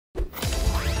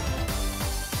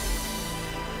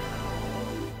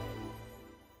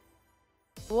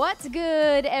What's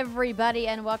good, everybody,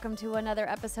 and welcome to another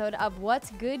episode of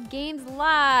What's Good Games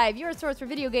Live, your source for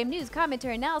video game news,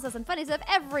 commentary, analysis, and funny stuff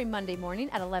every Monday morning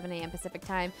at 11 a.m. Pacific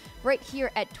time, right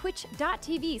here at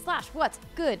twitch.tv/What's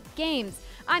Good Games.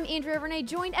 I'm Andrea Renee,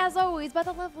 joined as always by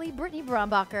the lovely Brittany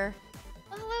Brombacher.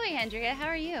 Well, hello, Andrea. How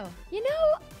are you? You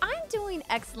know, I'm doing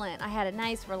excellent. I had a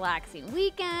nice, relaxing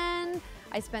weekend.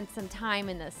 I spent some time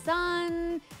in the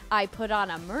sun. I put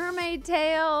on a mermaid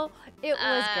tail. It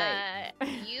was great.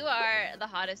 You are the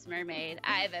hottest mermaid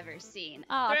I've ever seen.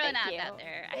 Oh, Throwing thank you. out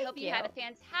there. I Thank hope you had a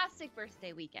fantastic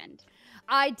birthday weekend.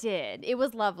 I did. It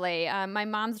was lovely. My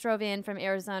moms drove in from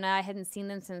Arizona. I hadn't seen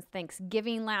them since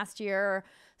Thanksgiving last year.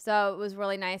 So it was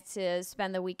really nice to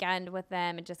spend the weekend with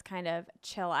them and just kind of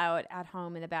chill out at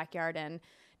home in the backyard and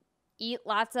eat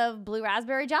lots of blue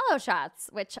raspberry Jell-O shots,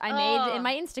 which I made in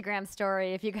my Instagram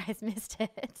story if you guys missed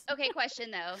it. Okay,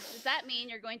 question though. Does that mean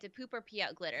you're going to poop or pee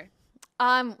out glitter?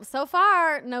 So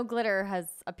far, no glitter has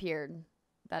appeared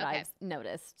that Okay. I've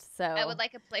noticed. So I would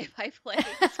like a play-by-play.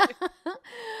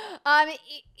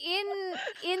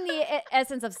 In the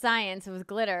essence of science with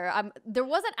glitter, there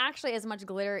wasn't actually as much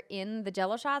glitter in the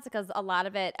Jell-O shots because a lot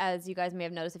of it, as you guys may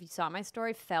have noticed if you saw my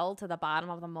story, fell to the bottom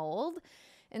of the mold.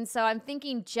 And so I'm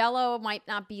thinking Jell-O might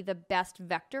not be the best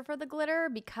vector for the glitter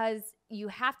because you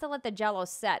have to let the Jell-O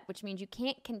set, which means you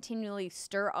can't continually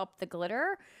stir up the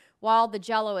glitter while the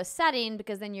Jell-O is setting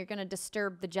because then you're going to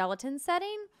disturb the gelatin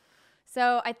setting.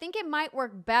 So I think it might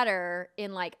work better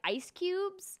in like ice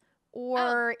cubes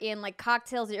or in like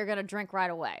cocktails that you're going to drink right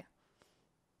away.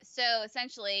 So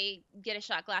essentially, get a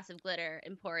shot glass of glitter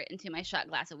and pour it into my shot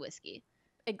glass of whiskey.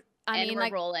 I mean, we're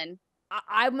like, rolling.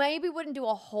 I maybe wouldn't do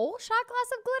a whole shot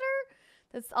glass of glitter.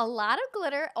 That's a lot of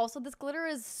glitter. Also, this glitter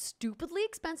is stupidly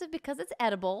expensive because it's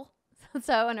edible.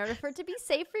 So in order for it to be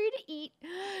safe for you to eat,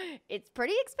 it's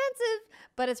pretty expensive,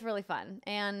 but it's really fun.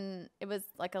 And it was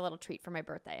like a little treat for my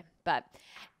birthday. But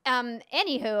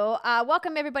anywho,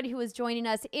 welcome everybody who is joining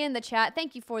us in the chat.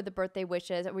 Thank you for the birthday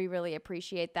wishes. We really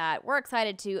appreciate that. We're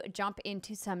excited to jump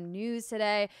into some news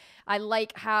today. I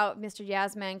like how Mr.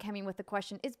 Yasman came in with the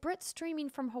question, is Britt streaming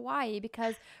from Hawaii?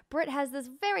 Because Britt has this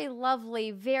very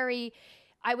lovely, very,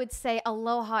 I would say,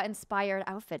 aloha-inspired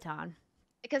outfit on.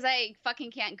 Because I fucking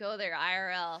can't go there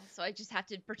IRL, so I just have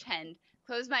to pretend.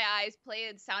 Close my eyes, play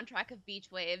a soundtrack of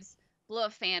beach waves, blow a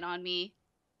fan on me,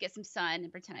 get some sun,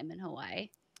 and pretend I'm in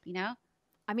Hawaii. You know?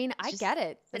 I mean, I get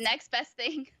it. The next best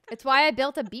thing. It's why I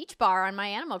built a beach bar on my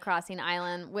Animal Crossing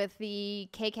island with the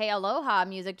KK Aloha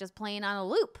music just playing on a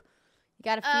loop. You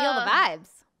got to feel the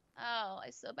vibes. Oh,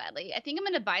 I so badly. I think I'm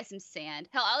going to buy some sand.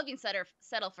 Hell, I'll even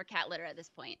settle for cat litter at this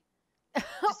point.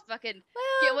 Just fucking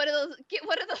get one of those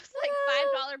like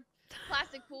 $5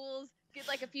 plastic pools, get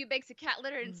like a few bags of cat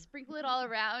litter and sprinkle it all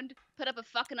around, put up a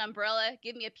fucking umbrella,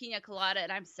 give me a pina colada, and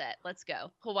I'm set. Let's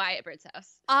go. Hawaii at Britt's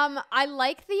house. I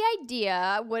like the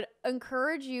idea. Would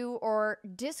encourage you or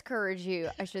discourage you,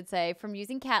 I should say, from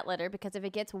using cat litter because if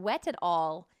it gets wet at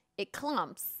all, it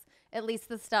clumps. At least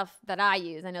the stuff that I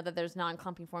use. I know that there's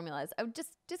non-clumping formulas. I would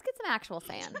just get some actual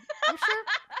sand. I'm sure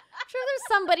there's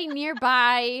somebody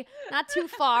nearby, not too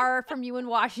far from you in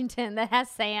Washington, that has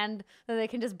sand that they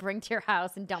can just bring to your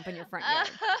house and dump in your front yard.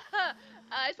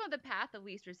 I just want the path of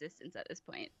least resistance at this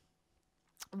point.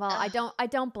 Well, I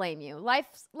don't blame you.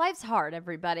 Life's hard,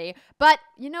 everybody. But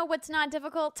you know what's not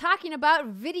difficult? Talking about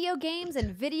video games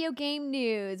and video game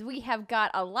news. We have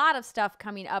got a lot of stuff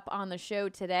coming up on the show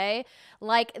today,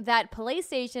 like that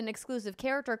PlayStation exclusive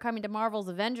character coming to Marvel's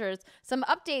Avengers, some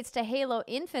updates to Halo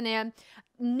Infinite,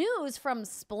 news from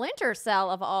Splinter Cell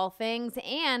of all things,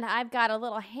 and I've got a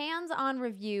little hands-on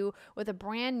review with a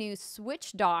brand new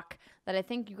Switch dock that I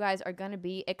think you guys are going to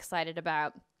be excited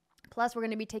about. Plus, we're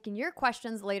going to be taking your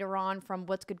questions later on from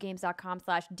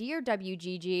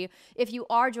whatsgoodgames.com/DearWGG. If you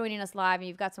are joining us live and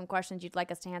you've got some questions you'd like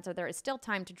us to answer, there is still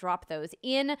time to drop those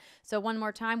in. So one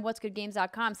more time,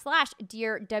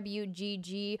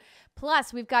 whatsgoodgames.com/DearWGG.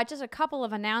 Plus, we've got just a couple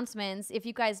of announcements. If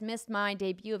you guys missed my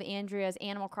debut of Andrea's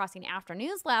Animal Crossing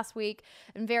Afternoons last week,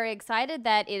 I'm very excited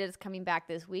that it is coming back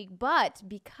this week. But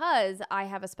because I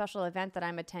have a special event that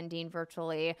I'm attending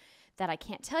virtually that I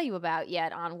can't tell you about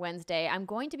yet on Wednesday, I'm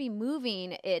going to be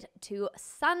moving it to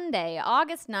Sunday,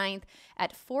 August 9th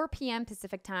at 4 p.m.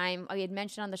 Pacific time. I had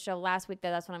mentioned on the show last week that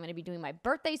that's when I'm going to be doing my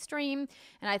birthday stream,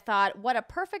 and I thought, what a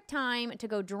perfect time to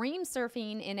go dream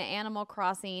surfing in Animal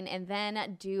Crossing and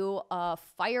then do a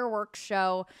fireworks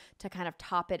show to kind of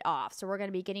top it off. So we're going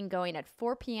to be getting going at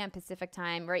 4 p.m. Pacific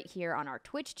time right here on our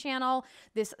Twitch channel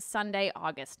this Sunday,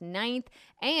 August 9th.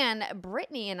 And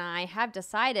Brittany and I have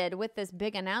decided with this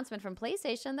big announcement from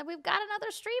PlayStation that we've got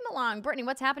another stream along. Brittany,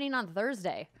 what's happening on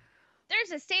Thursday?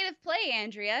 There's a state of play,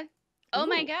 Andrea. Oh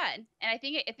my Ooh. God. And I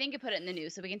think it put it in the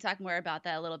news, so we can talk more about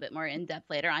that a little bit more in depth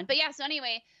later on. But yeah, so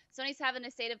anyway, Sony's having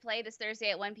a state of play this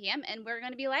Thursday at 1 p.m. and we're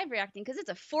going to be live reacting because it's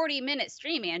a 40-minute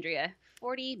stream, Andrea.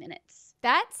 40 minutes.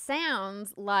 That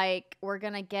sounds like we're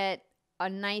going to get a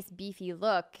nice beefy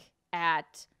look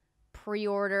at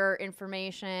pre-order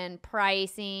information,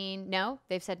 pricing. No?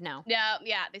 They've said no. No,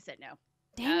 yeah, they said no.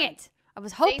 Dang it. I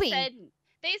was hoping.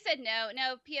 They said no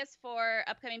PS4,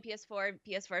 upcoming PS4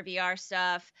 VR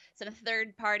stuff, some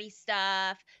third-party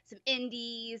stuff, some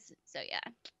indies. So yeah.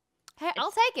 Hey,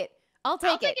 I'll take it. I'll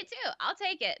take it too. I'll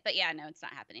take it. But yeah, no, it's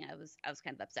not happening. I was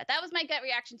kind of upset. That was my gut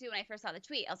reaction too when I first saw the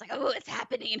tweet. I was like, oh, it's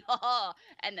happening.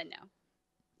 And then no,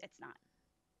 it's not.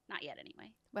 Not yet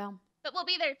anyway. Well. But we'll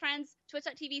be there, friends.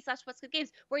 Twitch.tv/whatsgoodgames,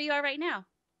 where you are right now.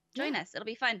 Join us. It'll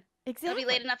be fun. Exactly. It'll be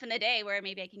late enough in the day where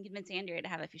maybe I can convince Andrea to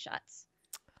have a few shots.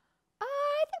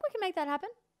 I think we can make that happen.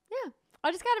 Yeah.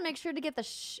 I just got to make sure to get the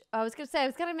I was going to say, I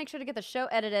was going to make sure to get the show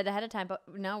edited ahead of time, but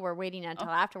no, we're waiting until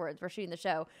afterwards. We're shooting the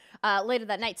show later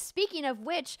that night. Speaking of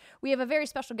which, we have a very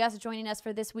special guest joining us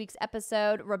for this week's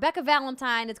episode. Rebecca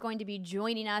Valentine is going to be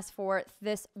joining us for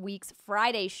this week's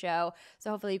Friday show. So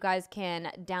hopefully you guys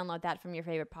can download that from your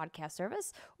favorite podcast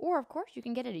service. Or, of course, you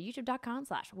can get it at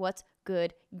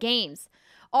youtube.com/whatsgoodgames.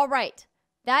 All right.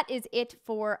 That is it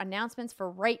for announcements for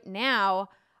right now.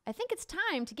 I think it's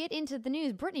time to get into the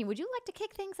news. Brittany, would you like to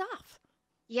kick things off?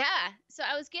 Yeah. So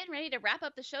I was getting ready to wrap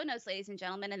up the show notes, ladies and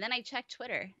gentlemen, and then I checked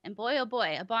Twitter, and boy, oh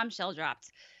boy, a bombshell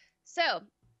dropped. So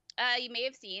you may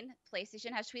have seen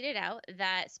PlayStation has tweeted out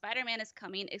that Spider-Man is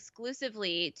coming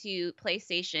exclusively to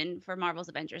PlayStation for Marvel's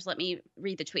Avengers. Let me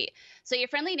read the tweet. So your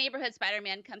friendly neighborhood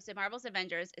Spider-Man comes to Marvel's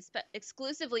Avengers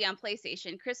exclusively on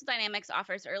PlayStation. Crystal Dynamics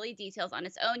offers early details on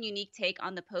its own unique take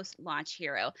on the post-launch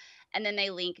hero. And then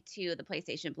they link to the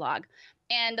PlayStation blog.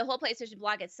 And the whole PlayStation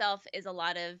blog itself is a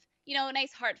lot of,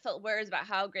 nice heartfelt words about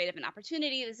how great of an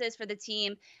opportunity this is for the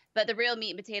team. But the real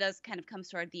meat and potatoes kind of comes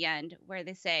toward the end where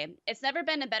they say, it's never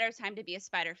been a better time to be a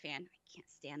Spider fan. I can't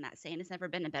stand that saying. It's never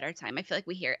been a better time. I feel like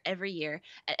we hear every year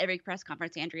at every press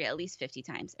conference, Andrea, at least 50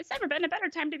 times. It's never been a better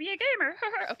time to be a gamer.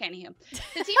 Okay, anywho.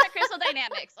 The team at Crystal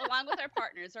Dynamics, along with our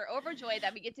partners, are overjoyed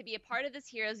that we get to be a part of this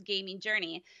hero's gaming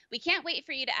journey. We can't wait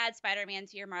for you to add Spider-Man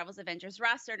to your Marvel's Avengers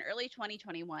roster in early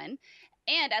 2021.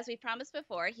 And as we promised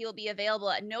before, he will be available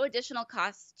at no additional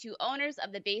cost to owners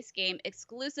of the base game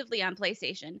exclusively on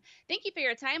PlayStation. Thank you for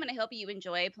your time, and I hope you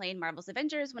enjoy playing Marvel's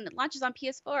Avengers when it launches on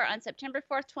PS4 on September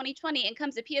 4th, 2020, and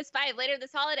comes to PS5 later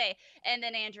this holiday. And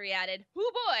then Andrea added,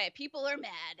 "Oh boy, people are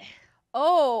mad."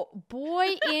 Oh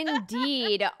boy,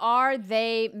 indeed, are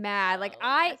they mad? Like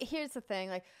here's the thing,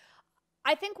 like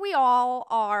I think we all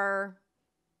are,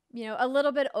 a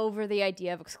little bit over the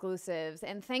idea of exclusives.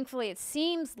 And thankfully, it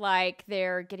seems like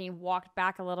they're getting walked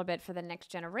back a little bit for the next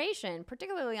generation,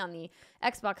 particularly on the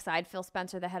Xbox side. Phil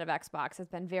Spencer, the head of Xbox, has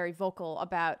been very vocal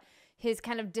about his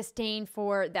kind of disdain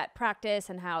for that practice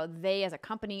and how they as a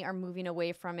company are moving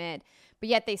away from it. But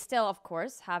yet they still, of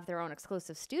course, have their own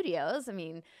exclusive studios. I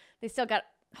mean, they still got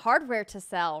hardware to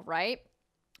sell, right?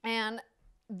 And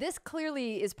this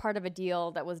clearly is part of a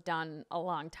deal that was done a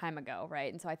long time ago,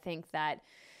 right? And so I think that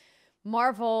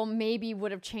Marvel maybe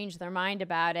would have changed their mind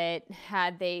about it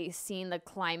had they seen the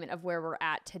climate of where we're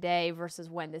at today versus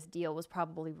when this deal was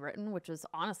probably written, which was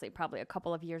honestly probably a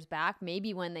couple of years back,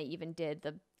 maybe when they even did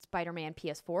the Spider-Man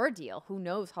PS4 deal. Who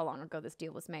knows how long ago this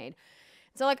deal was made.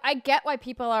 So, I get why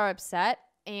people are upset,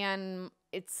 and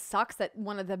it sucks that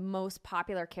one of the most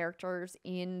popular characters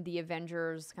in the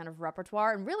Avengers kind of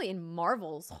repertoire, and really in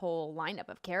Marvel's whole lineup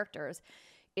of characters,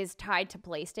 is tied to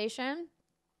PlayStation.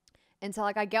 And so,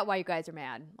 I get why you guys are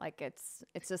mad. It's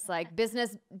just like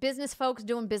business folks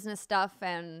doing business stuff,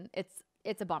 and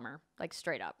it's a bummer,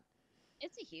 straight up.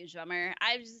 It's a huge bummer.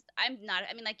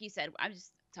 Like you said,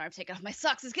 sorry, I'm taking off my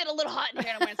socks. It's getting a little hot in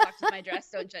here, and I'm wearing socks with my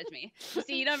dress. Don't judge me. You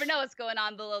see, you never know what's going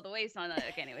on below the waist on that.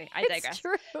 Okay, anyway, I digress. It's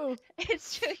true.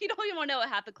 It's true. You don't even know what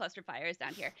half the cluster fire is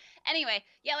down here. Anyway,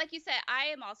 yeah, like you said, I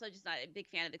am also just not a big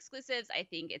fan of exclusives. I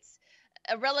think it's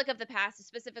a relic of the past,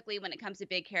 specifically when it comes to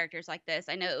big characters like this.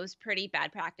 I know it was pretty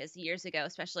bad practice years ago,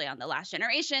 especially on the last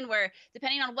generation, where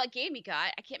depending on what game you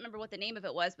got, I can't remember what the name of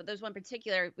it was, but there's one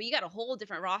particular where you got a whole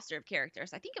different roster of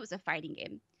characters. I think it was a fighting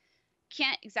game.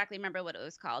 Can't exactly remember what it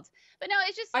was called. But no,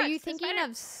 it just sucks. Are you thinking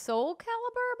of Soul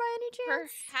Calibur by any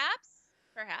chance?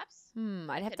 Perhaps.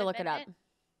 I'd have to look it up.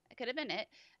 It could have been it.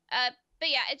 But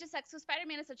yeah, it just sucks. So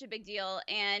Spider-Man is such a big deal,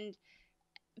 and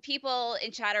people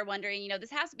in chat are wondering,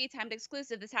 this has to be a timed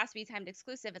exclusive. This has to be a timed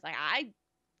exclusive. It's like, I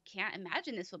can't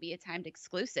imagine this will be a timed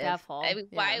exclusive. I mean,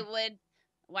 yeah.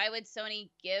 Why would Sony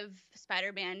give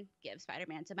Spider-Man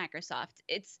to Microsoft?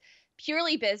 It's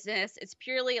purely business. It's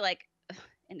purely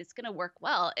and it's going to work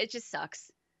well. It just sucks.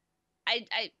 I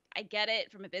get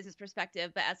it from a business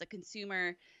perspective, but as a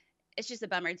consumer, it's just a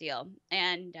bummer deal.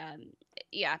 And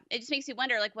yeah, it just makes you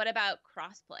wonder, like, what about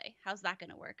crossplay? How's that going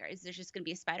to work? Or is there just going to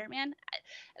be a Spider-Man?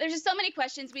 There's just so many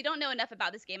questions. We don't know enough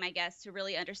about this game, I guess, to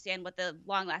really understand what the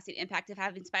long-lasting impact of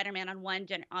having Spider-Man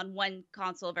on one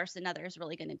console versus another is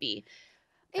really going to be.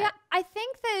 Yeah, I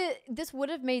think that this would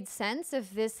have made sense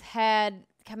if this had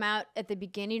come out at the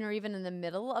beginning or even in the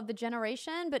middle of the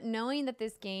generation. But knowing that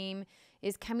this game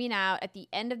is coming out at the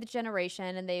end of the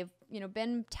generation and they've,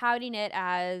 been touting it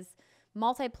as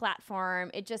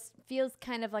multi-platform, it just feels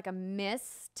kind of like a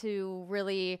miss to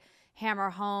really hammer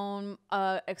home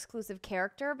a exclusive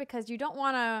character, because you don't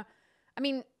want to,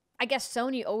 I guess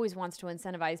Sony always wants to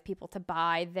incentivize people to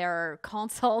buy their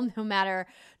console no matter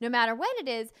when it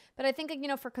is. But I think,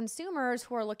 for consumers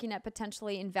who are looking at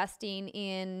potentially investing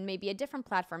in maybe a different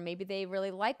platform, maybe they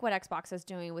really like what Xbox is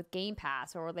doing with Game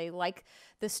Pass, or they like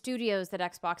the studios that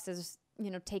Xbox has,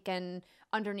 taken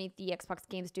underneath the Xbox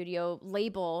Game Studio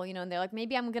label, and they're like,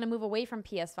 maybe I'm going to move away from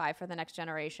PS5 for the next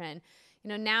generation.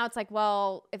 Now it's like,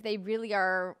 well, if they really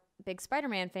are big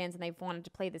Spider-Man fans and they've wanted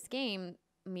to play this game,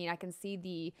 I can see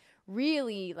the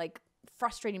really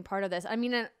frustrating part of this.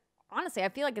 Honestly, I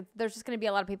feel like there's just going to be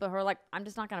a lot of people who are like, I'm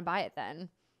just not going to buy it then.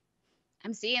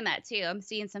 I'm seeing that too. I'm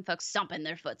seeing some folks stomping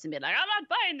their foots and be like, I'm not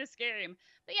buying this game.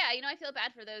 But yeah, I feel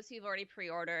bad for those who've already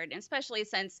pre-ordered, and especially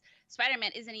since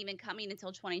Spider-Man isn't even coming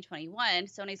until 2021.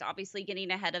 Sony's obviously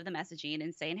getting ahead of the messaging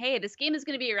and saying, hey, this game is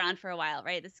going to be around for a while,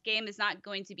 right? This game is not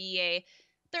going to be a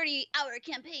 30-hour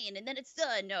campaign and then it's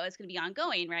done. No, it's going to be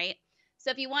ongoing, right? So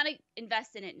if you want to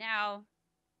invest in it now,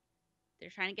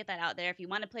 they're trying to get that out there. If you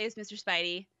want to play as Mr.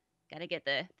 Spidey, got to get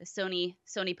the Sony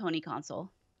Pony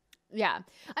console. Yeah.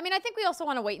 I think we also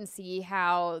want to wait and see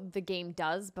how the game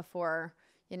does before,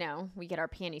 we get our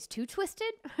panties too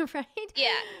twisted, right? Yeah.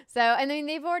 So, and then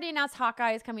they've already announced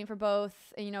Hawkeye is coming for both,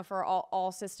 for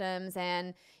all systems.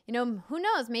 And, who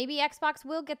knows? Maybe Xbox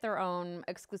will get their own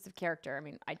exclusive character.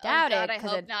 I doubt it. I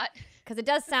hope not. Because it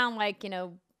does sound like,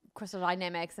 Crystal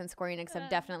Dynamics and Square Enix have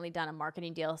definitely done a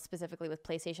marketing deal specifically with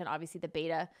PlayStation. Obviously, the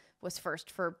beta was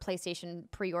first for PlayStation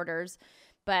pre-orders,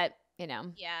 but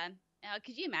Yeah.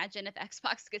 Could you imagine if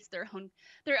Xbox gets their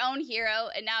own hero,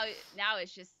 and now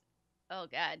it's just, oh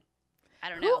god, I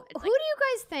don't know. Who do you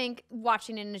guys think,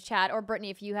 watching in the chat, or Brittany,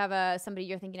 if you have somebody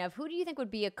you're thinking of, who do you think would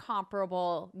be a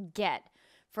comparable get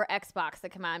for Xbox to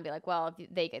come out and be like, well, if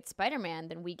they get Spider-Man,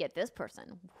 then we get this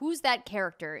person? Who's that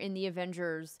character in the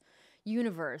Avengers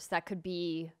universe that could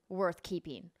be worth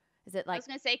keeping? Is it like, I was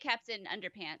gonna say Captain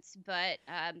Underpants, but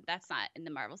that's not in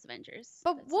the Marvel's Avengers.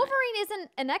 But Wolverine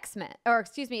isn't an X-Men, or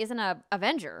excuse me, isn't a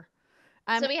Avenger.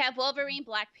 So we have Wolverine,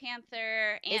 Black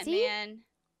Panther, Ant-Man.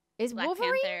 Is Black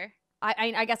Wolverine? Panther.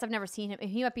 I guess I've never seen him.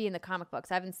 He might be in the comic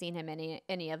books. I haven't seen him in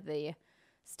any of the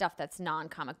stuff that's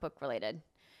non-comic book related.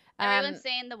 Everyone's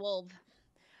saying the Wolf.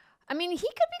 He could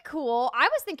be cool. I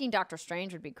was thinking Doctor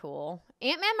Strange would be cool.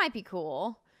 Ant-Man might be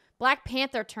cool. Black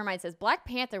Panther, Termite says, Black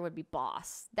Panther would be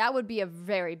boss. That would be a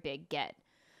very big get.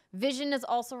 Vision is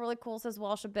also really cool, says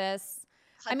Walsh Abyss.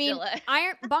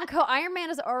 Iron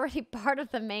Man is already part of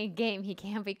the main game. He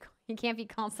can't be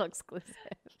console exclusive.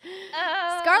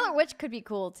 Scarlet Witch could be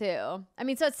cool too.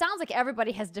 So it sounds like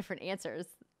everybody has different answers.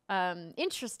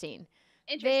 Interesting.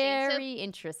 Very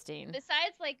interesting.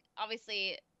 Besides,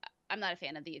 obviously, I'm not a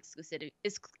fan of the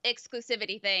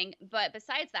exclusivity thing, but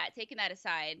besides that, taking that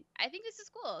aside, I think this is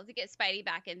cool to get Spidey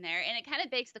back in there. And it kind of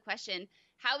begs the question,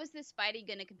 how is this Spidey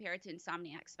going to compare to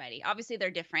Insomniac Spidey? Obviously, they're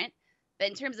different, but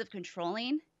in terms of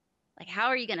controlling, how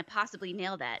are you going to possibly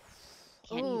nail that?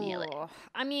 Can you nail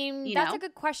it? That's a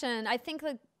good question.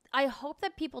 I hope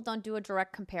that people don't do a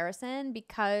direct comparison,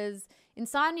 because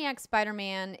Insomniac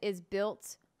Spider-Man is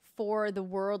built for the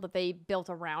world that they built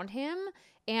around him.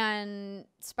 And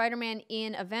Spider-Man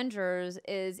in Avengers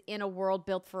is in a world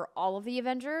built for all of the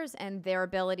Avengers and their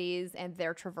abilities and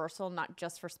their traversal, not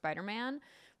just for Spider-Man,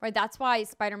 right? That's why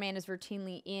Spider-Man is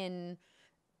routinely in,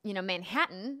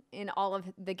 Manhattan in all of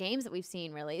the games that we've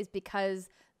seen, really, is because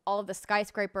all of the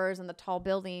skyscrapers and the tall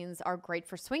buildings are great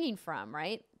for swinging from,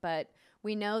 right? But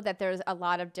we know that there's a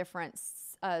lot of different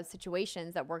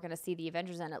situations that we're going to see the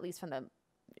Avengers in, at least from the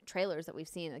trailers that we've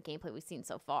seen, the gameplay we've seen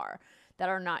so far, that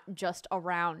are not just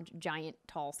around giant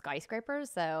tall skyscrapers.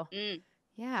 So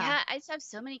yeah, I just have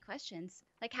so many questions.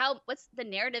 How's the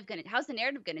narrative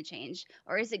gonna change,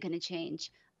 or is it gonna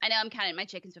change? I know I'm counting my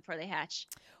chickens before they hatch.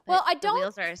 Well, the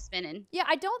wheels are spinning. Yeah,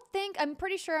 I'm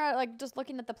pretty sure, just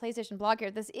looking at the PlayStation blog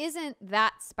here, this isn't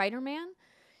that Spider-Man,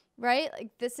 right?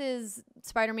 This is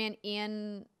Spider-Man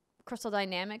in Crystal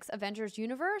Dynamics Avengers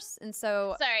universe. And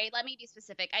so, sorry, let me be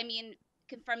specific.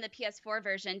 from the PS4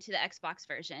 version to the Xbox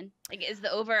version? Like, is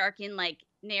the overarching like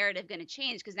narrative going to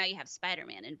change because now you have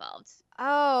Spider-Man involved?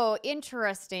 Oh,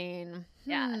 interesting.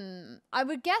 Yeah. I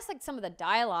would guess like some of the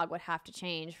dialogue would have to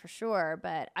change for sure,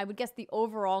 but I would guess the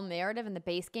overall narrative in the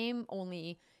base game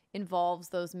only involves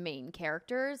those main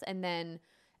characters, and then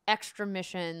extra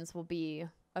missions will be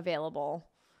available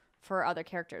for other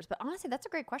characters. But honestly, that's a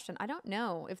great question. I don't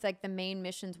know if like the main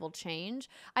missions will change.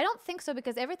 I don't think so,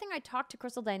 because everything I talked to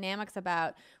Crystal Dynamics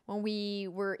about when we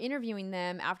were interviewing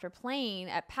them after playing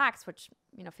at PAX, which,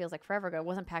 you know, feels like forever ago. It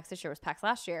wasn't PAX this year, it was PAX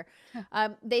last year.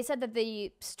 They said that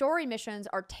the story missions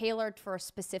are tailored for a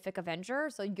specific Avenger.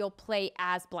 So you'll play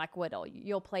as Black Widow,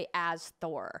 you'll play as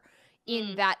Thor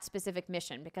in that specific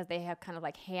mission, because they have kind of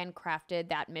like handcrafted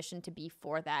that mission to be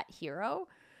for that hero.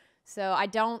 So I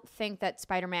don't think that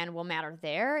Spider-Man will matter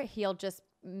there. He'll just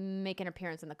make an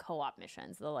appearance in the co-op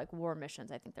missions, the like war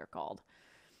missions, I think they're called.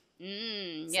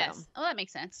 Yes. Oh, that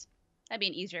makes sense. That'd be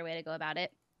an easier way to go about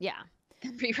it. Yeah.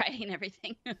 Rewriting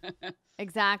everything.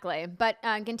 Exactly. But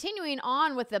continuing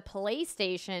on with the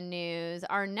PlayStation news,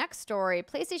 our next story,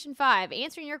 PlayStation 5,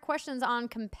 answering your questions on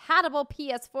compatible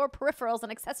PS4 peripherals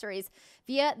and accessories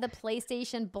via the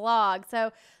PlayStation blog.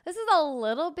 So this is a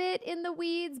little bit in the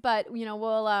weeds, but you know,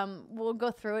 we'll go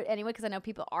through it anyway, because I know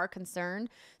people are concerned.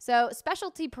 So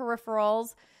specialty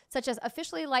peripherals such as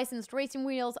officially licensed racing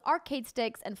wheels, arcade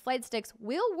sticks, and flight sticks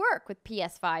will work with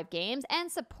PS5 games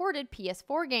and supported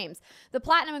PS4 games. The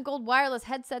Platinum and Gold wireless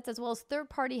headsets, as well as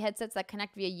third-party headsets that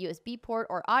connect via USB port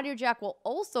or audio jack, will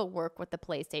also work with the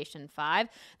PlayStation 5.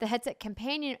 The headset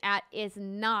companion app is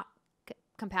not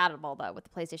compatible, though, with the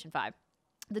PlayStation 5.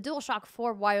 The DualShock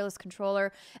 4 wireless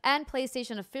controller and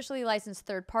PlayStation officially licensed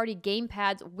third-party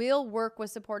gamepads will work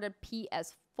with supported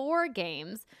PS4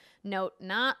 games. Note,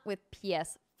 not with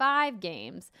PS5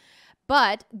 games,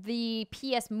 but the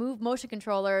PS Move motion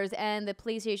controllers and the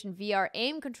PlayStation VR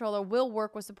aim controller will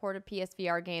work with supported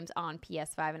PSVR games on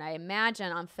PS5. And I imagine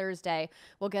on Thursday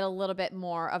we'll get a little bit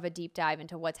more of a deep dive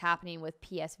into what's happening with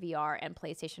PSVR and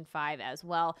PlayStation 5 as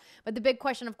well. But the big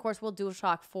question, of course, will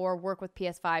DualShock 4 work with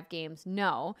PS5 games?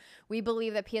 No. We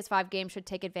believe that PS5 games should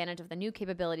take advantage of the new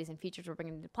capabilities and features we're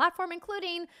bringing to the platform,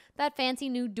 including that fancy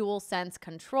new DualSense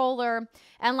controller.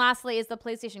 And lastly, is the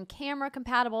PlayStation camera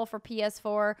compatible for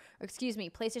PS4?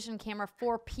 PlayStation camera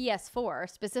for PS4,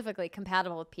 specifically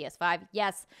compatible with PS5.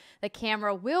 Yes, the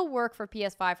camera will work for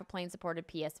PS5 for playing supported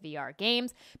PSVR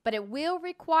games, but it will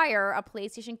require a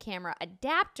PlayStation camera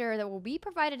adapter that will be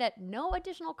provided at no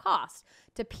additional cost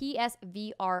to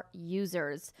PSVR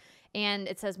users. And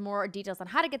it says more details on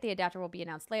how to get the adapter will be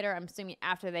announced later. I'm assuming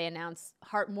after they announce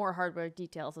more hardware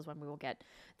details is when we will get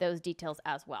those details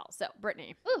as well. So,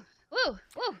 Brittany. Woo.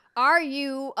 Are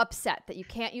you upset that you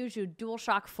can't use your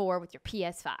DualShock 4 with your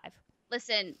PS5?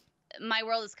 Listen, my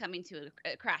world is coming to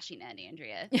a crashing end,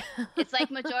 Andrea. It's like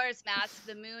Majora's Mask.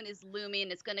 The moon is looming.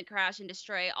 It's going to crash and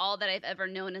destroy all that I've ever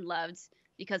known and loved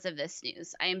because of this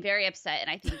news. I am very upset, and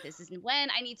I think this is when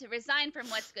I need to resign from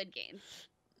What's Good Games.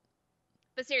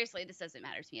 But seriously, this doesn't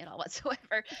matter to me at all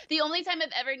whatsoever. The only time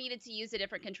I've ever needed to use a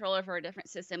different controller for a different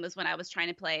system was when I was trying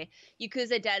to play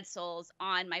Yakuza Dead Souls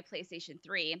on my PlayStation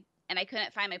 3. And I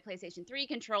couldn't find my PlayStation 3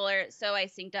 controller, so I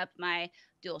synced up my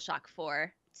DualShock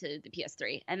 4 to the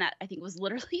PS3. And that, I think, was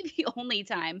literally the only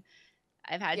time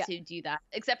I've had to do that.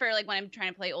 Except for like when I'm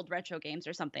trying to play old retro games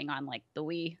or something on like the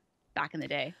Wii back in the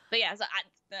day. But yeah, so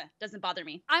doesn't bother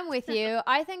me. I'm with you.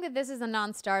 I think that this is a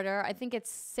non-starter. I think it's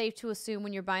safe to assume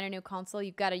when you're buying a new console,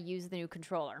 you've got to use the new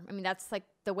controller. I mean, that's like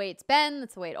the way it's been.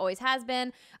 That's the way it always has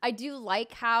been. I do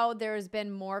like how there's been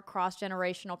more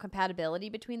cross-generational compatibility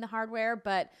between the hardware,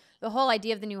 but the whole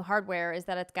idea of the new hardware is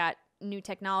that it's got new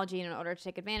technology, and in order to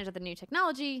take advantage of the new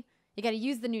technology, you got to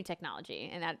use the new technology,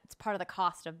 and that's part of the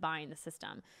cost of buying the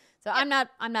system. So I'm not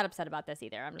upset about this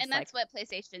either. I'm just and that's what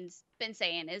PlayStation's been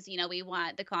saying is, you know, we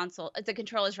want the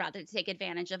controllers rather to take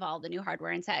advantage of all the new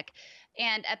hardware and tech.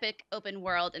 And Epic Open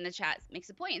World in the chat makes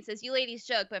a point and says, you ladies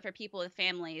joke, but for people with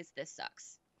families, this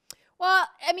sucks. Well,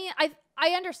 I mean, I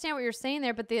understand what you're saying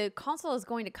there, but the console is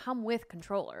going to come with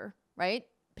controller, right?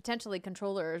 Potentially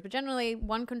controllers, but generally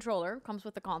one controller comes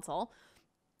with the console,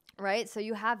 right? So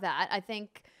you have that. I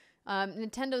think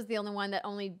Nintendo's the only one that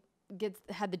only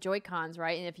had the Joy-Cons,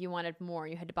 right? And if you wanted more,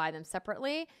 you had to buy them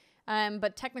separately.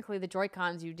 But technically the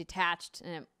Joy-Cons you detached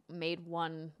and it made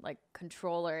one like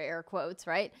controller, air quotes,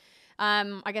 right?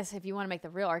 I guess if you want to make the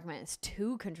real argument, it's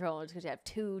two controllers because you have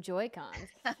two Joy-Cons.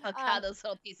 Oh God, those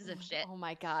little pieces of shit. Oh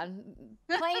my God.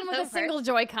 Playing with a single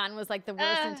Joy-Con was like the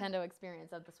worst Nintendo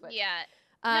experience of the Switch. Yeah.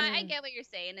 No, I get what you're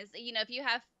saying is, you know, if you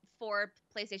have 4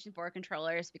 PlayStation 4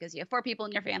 controllers because you have 4 people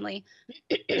in your family.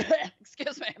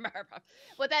 Excuse me.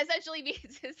 What that essentially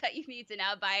means is that you need to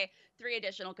now buy 3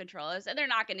 additional controllers, and they're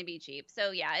not going to be cheap. So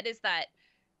yeah, it is that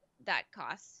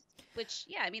cost, which,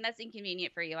 yeah, I mean, that's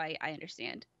inconvenient for you. I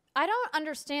understand. I don't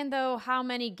understand, though, how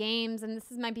many games, and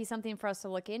might be something for us to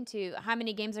look into, how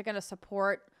many games are going to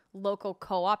support local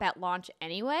co-op at launch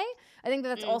anyway. I think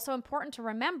that's also important to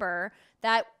remember,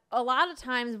 that a lot of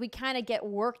times we kind of get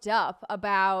worked up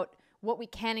about what we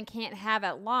can and can't have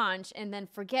at launch and then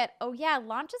forget, oh yeah,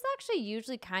 launch is actually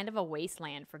usually kind of a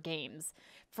wasteland for games,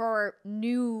 for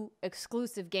new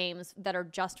exclusive games that are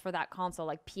just for that console,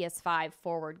 like PS5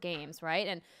 forward games, right?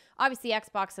 And obviously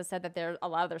Xbox has said that a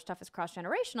lot of their stuff is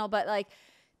cross-generational, but like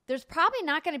there's probably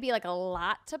not going to be like a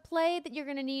lot to play that you're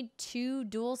going to need 2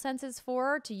 DualSenses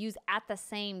for to use at the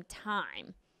same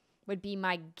time, would be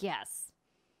my guess.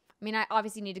 I mean, I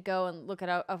obviously need to go and look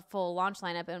at a full launch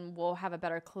lineup, and we'll have a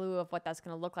better clue of what that's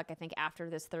going to look like, I think, after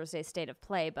this Thursday State of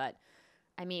Play. But,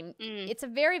 I mean, it's a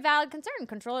very valid concern.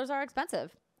 Controllers are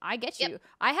expensive. I get you.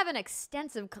 I have an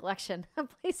extensive collection of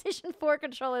PlayStation 4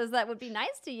 controllers that would be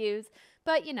nice to use,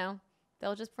 but, you know,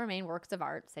 they'll just remain works of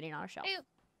art sitting on a shelf.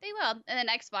 They will. And then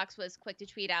Xbox was quick to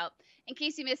tweet out, in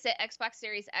case you missed it, Xbox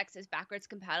Series X is backwards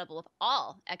compatible with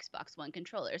all Xbox One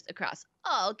controllers across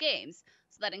all games.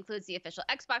 So that includes the official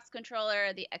Xbox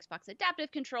controller, the Xbox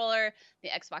Adaptive controller, the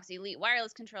Xbox Elite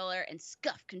wireless controller, and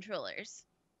SCUF controllers.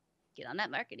 Get on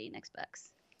that marketing, Xbox.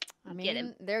 I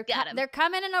mean, they're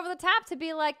coming in over the top to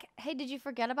be like, hey, did you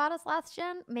forget about us last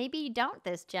gen? Maybe you don't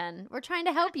this gen. We're trying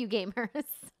to help you, gamers.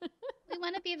 We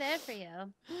want to be there for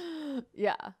you.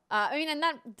 Yeah. I mean, and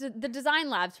the design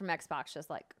labs from Xbox just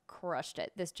like crushed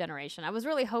it this generation. I was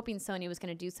really hoping Sony was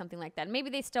going to do something like that. Maybe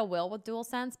they still will with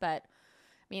DualSense, but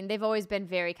I mean, they've always been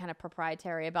very kind of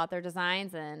proprietary about their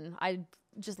designs, and I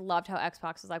just loved how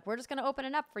Xbox was like, we're just going to open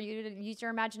it up for you to use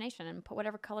your imagination and put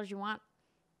whatever colors you want,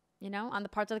 you know, on the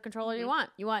parts of the controller you want.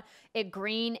 You want it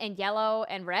green and yellow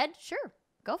and red? Sure,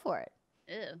 go for it.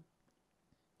 Ew.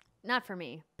 Not for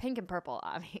me. Pink and purple,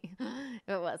 obvious.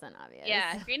 It wasn't obvious.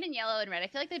 Yeah, green and yellow and red. I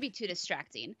feel like that'd be too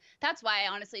distracting. That's why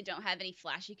I honestly don't have any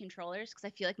flashy controllers, because I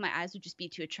feel like my eyes would just be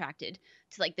too attracted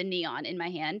to like the neon in my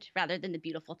hand rather than the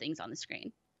beautiful things on the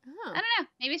screen. Oh. I don't know.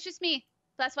 Maybe it's just me.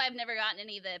 That's why I've never gotten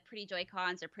any of the pretty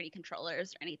Joy-Cons or pretty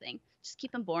controllers or anything. Just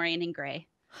keep them boring and gray.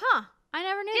 Huh. I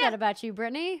never knew that about you,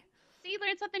 Brittany. See,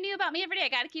 learn something new about me every day. I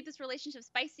got to keep this relationship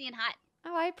spicy and hot.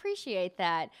 Oh, I appreciate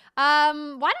that. Why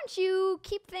don't you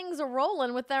keep things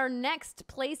rolling with our next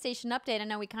PlayStation update? I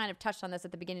know we kind of touched on this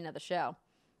at the beginning of the show.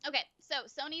 Okay, so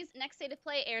Sony's next State of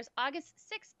Play airs August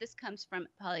 6th. This comes from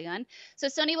Polygon. So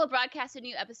Sony will broadcast a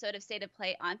new episode of State of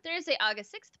Play on Thursday,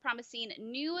 August 6th, promising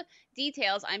new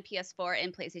details on PS4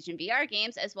 and PlayStation VR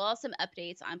games, as well as some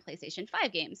updates on PlayStation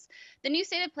 5 games. The new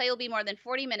State of Play will be more than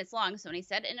 40 minutes long, Sony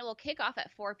said, and it will kick off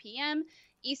at 4 p.m.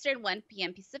 Eastern, 1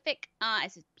 p.m. Pacific. I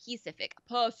said Pacific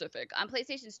on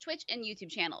PlayStation's Twitch and YouTube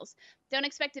channels. Don't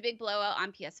expect a big blowout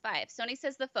on PS5. Sony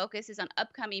says the focus is on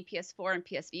upcoming PS4 and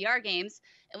PSVR games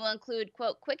and will include,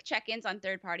 quote, quick check-ins on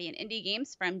third-party and indie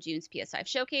games from June's PS5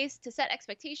 showcase. To set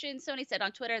expectations, Sony said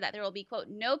on Twitter that there will be, quote,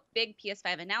 no big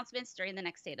PS5 announcements during the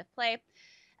next State of Play.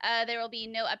 There will be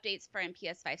no updates from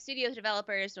PS5 studio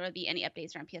developers, nor will be any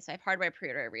updates around PS5 hardware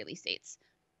pre-order release dates.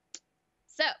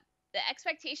 So, the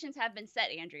expectations have been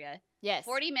set, Andrea. Yes.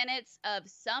 40 minutes of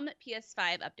some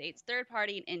PS5 updates,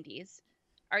 third-party and indies.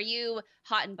 Are you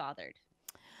hot and bothered?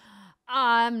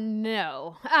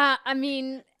 No. I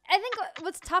mean, I think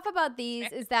what's tough about these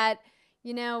is that,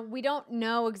 you know, we don't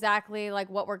know exactly like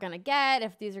what we're going to get,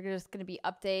 if these are just going to be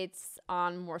updates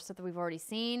on more stuff that we've already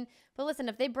seen. But listen,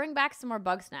 if they bring back some more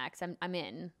bug snacks, I'm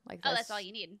in. Like, that's all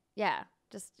you need. Yeah.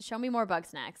 Just show me more bug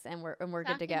snacks and we're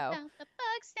good to go. About the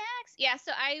bug snacks. Yeah,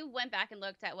 so I went back and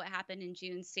looked at what happened in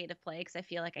June's State of Play because I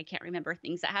feel like I can't remember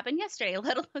things that happened yesterday,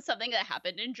 let alone something that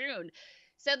happened in June.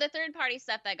 So the third-party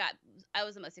stuff I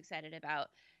was the most excited about.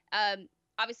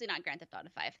 Obviously not Grand Theft Auto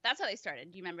 5. That's how they started.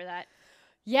 Do you remember that?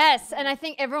 Yes, and I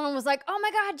think everyone was like, oh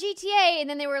my God, GTA. And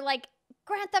then they were like,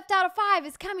 Grand Theft Auto 5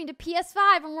 is coming to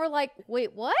PS5. And we're like,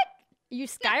 wait, what? Are you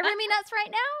Skyriming us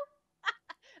right now?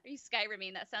 Are you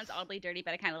Skyriming? That sounds oddly dirty,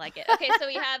 but I kind of like it. Okay, so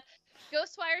we have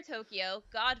Ghostwire Tokyo,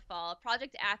 Godfall,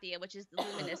 Project Athia, which is the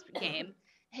Luminous game,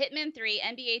 Hitman 3,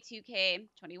 NBA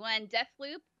 2K21,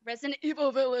 Deathloop, Resident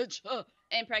Evil Village,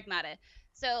 and Pragmata.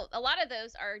 So a lot of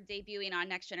those are debuting on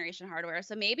next generation hardware.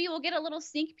 So maybe we'll get a little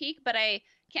sneak peek, but I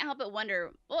can't help but wonder,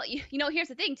 well, you know, here's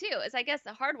the thing too, is I guess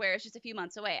the hardware is just a few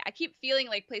months away. I keep feeling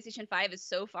like PlayStation 5 is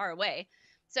so far away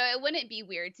So it wouldn't be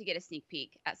weird to get a sneak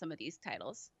peek at some of these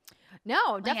titles.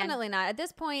 No, definitely not. At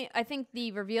this point, I think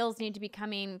the reveals need to be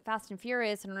coming fast and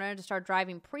furious in order to start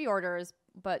driving pre-orders.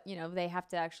 But, you know, they have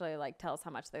to actually, like, tell us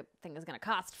how much the thing is going to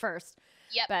cost first.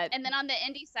 Yep. But, and then on the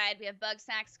indie side, we have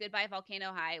Bugsnax Goodbye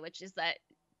Volcano High, which is that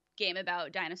game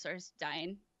about dinosaurs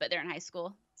dying, but they're in high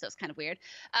school. So it's kind of weird.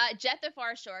 Jet the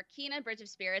Far Shore, Kena Bridge of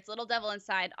Spirits, Little Devil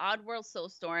Inside, Oddworld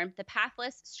Soulstorm, The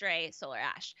Pathless, Stray, Solar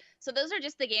Ash. So those are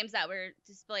just the games that were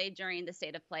displayed during the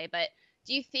State of Play. But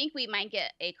do you think we might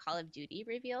get a Call of Duty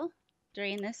reveal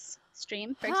during this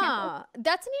stream, for example?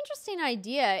 That's an interesting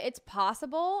idea. It's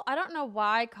possible. I don't know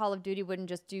why Call of Duty wouldn't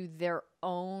just do their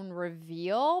own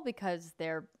reveal, because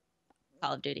they're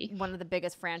Call of Duty, one of the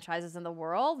biggest franchises in the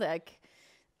world. Like,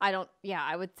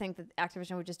 I would think that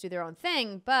Activision would just do their own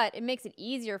thing, but it makes it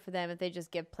easier for them if they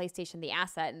just give PlayStation the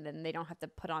asset and then they don't have to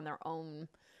put on their own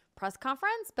press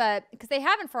conference. But because they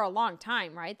haven't for a long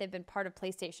time, right? They've been part of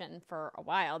PlayStation for a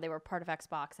while. They were part of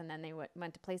Xbox and then they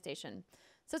went to PlayStation.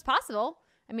 So it's possible.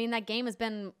 I mean, that game has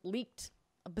been leaked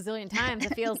a bazillion times,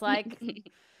 it feels like.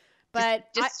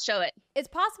 But just show it. It's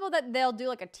possible that they'll do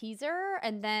like a teaser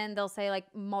and then they'll say like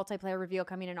multiplayer reveal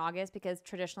coming in August, because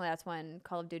traditionally that's when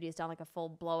Call of Duty has done like a full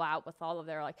blowout with all of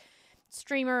their like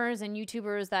streamers and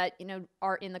YouTubers that, you know,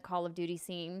 are in the Call of Duty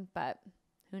scene. But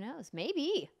who knows?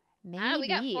 Maybe. We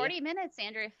got 40 minutes,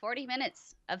 Andrew. 40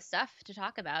 minutes of stuff to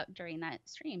talk about during that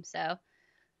stream. So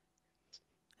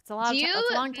it's a lot.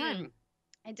 It's a long time.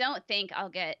 I don't think I'll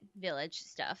get Village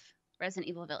stuff. Resident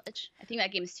Evil Village. I think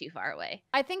that game is too far away.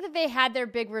 I think that they had their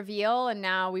big reveal, and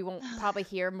now we won't probably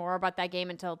hear more about that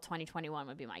game until 2021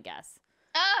 would be my guess.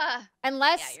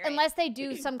 Unless they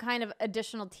do some kind of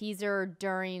additional teaser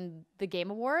during the Game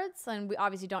Awards, and we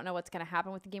obviously don't know what's going to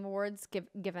happen with the Game Awards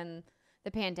given the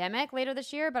pandemic later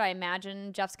this year, but I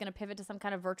imagine Jeff's going to pivot to some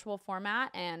kind of virtual format,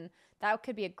 and that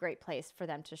could be a great place for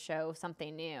them to show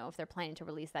something new if they're planning to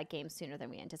release that game sooner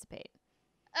than we anticipate.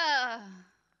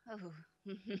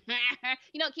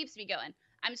 You know, it keeps me going.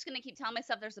 I'm just going to keep telling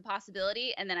myself there's a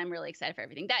possibility, and then I'm really excited for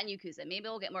everything. That and Yakuza. Maybe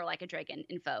we'll get more Like a Dragon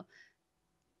info.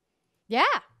 Yeah,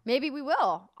 maybe we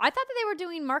will. I thought that they were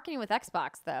doing marketing with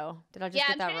Xbox, though. Did I just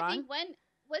get that wrong? Yeah, I'm trying to think. When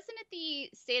wasn't it the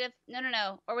state of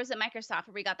no, or was it Microsoft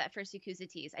where we got that first Yakuza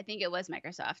tease? I think it was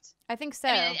Microsoft. I think so.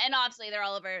 I mean, and obviously they're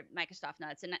all over Microsoft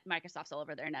nuts, and Microsoft's all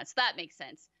over their nuts. That makes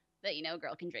sense. That, you know, a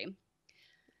girl can dream.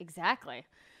 Exactly.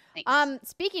 Thanks.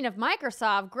 Speaking of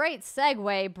Microsoft, great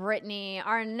segue, Brittany.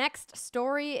 Our next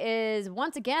story is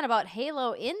once again about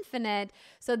Halo Infinite.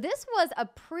 So this was a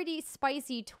pretty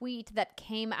spicy tweet that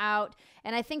came out,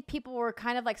 and I think people were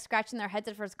kind of like scratching their heads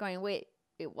at first going, wait,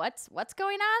 what's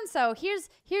going on? So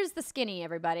here's the skinny,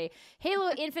 everybody.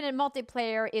 Halo Infinite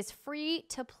multiplayer is free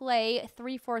to play,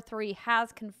 343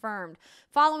 has confirmed.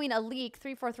 Following a leak,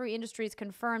 343 Industries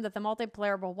confirmed that the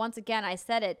multiplayer will once again, I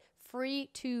said it, free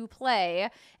to play.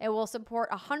 It will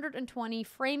support 120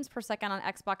 frames per second on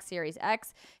Xbox Series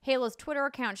X. Halo's Twitter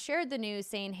account shared the news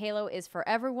saying Halo is for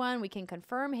everyone. We can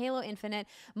confirm Halo Infinite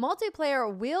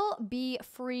multiplayer will be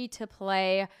free to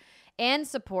play and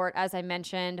support, as I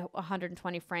mentioned,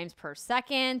 120 frames per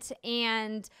second,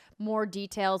 and more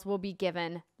details will be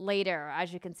given later.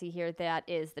 As you can see here, that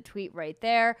is the tweet right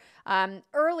there.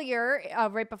 Earlier,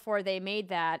 right before they made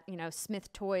that, you know,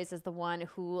 Smith Toys is the one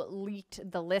who leaked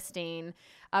the listing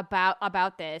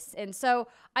about this. And so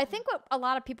I think what a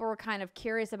lot of people were kind of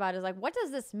curious about is like, what does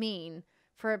this mean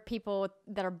for people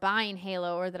that are buying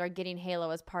Halo or that are getting Halo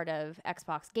as part of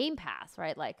Xbox Game Pass,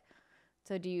 right? Like,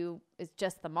 so is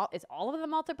all of the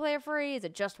multiplayer free? Is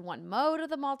it just one mode of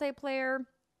the multiplayer?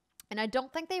 And I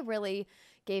don't think they really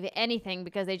gave it anything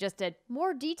because they just did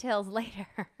more details later.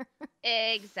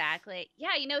 Exactly.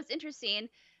 Yeah, you know, it's interesting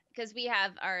because we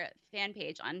have our fan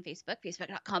page on Facebook,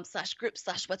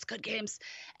 facebook.com/group/what'sgoodgames.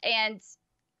 And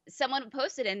someone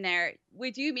posted in there,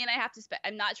 do you mean I have to spend,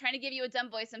 I'm not trying to give you a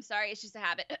dumb voice, I'm sorry, it's just a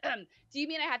habit. Do you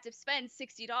mean I have to spend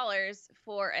 $60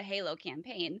 for a Halo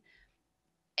campaign?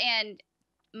 And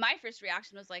my first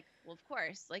reaction was like, well, of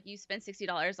course, like you spend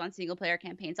 $60 on single player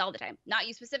campaigns all the time. Not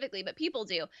you specifically, but people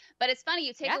do. But it's funny,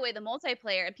 you take away the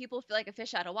multiplayer and people feel like a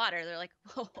fish out of water. They're like,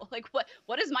 whoa, like what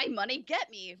does my money get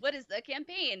me? What is the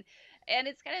campaign? And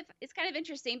it's kind of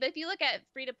interesting. But if you look at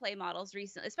free to play models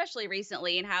recently, especially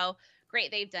recently, and how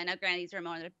great they've done. Now, granted, these are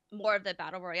more of the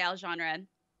battle royale genre.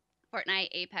 Fortnite,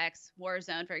 Apex,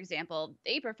 Warzone, for example,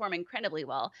 they perform incredibly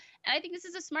well. And I think this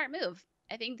is a smart move.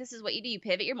 I think this is what you do. You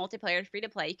pivot your multiplayer to free to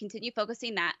play. You continue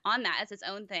focusing on that as its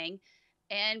own thing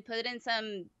and put in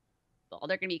some, well,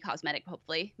 they're going to be cosmetic,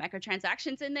 hopefully,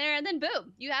 microtransactions in there. And then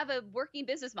boom, you have a working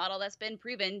business model that's been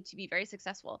proven to be very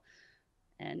successful.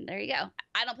 And there you go.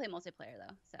 I don't play multiplayer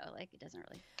though. So like it doesn't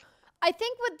really. I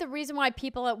think what the reason why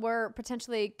people were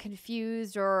potentially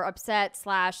confused or upset /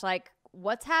 like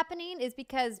what's happening is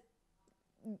because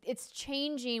it's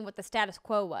changing what the status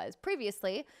quo was.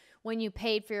 Previously, when you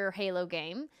paid for your Halo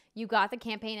game, you got the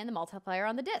campaign and the multiplayer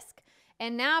on the disc.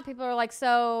 And now people are like,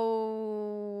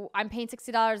 so I'm paying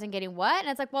 $60 and getting what? And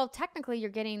it's like, well, technically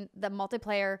you're getting the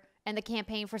multiplayer and the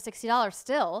campaign for $60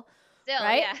 still.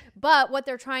 Right? Yeah. But what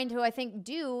they're trying to, I think,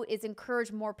 do is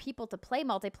encourage more people to play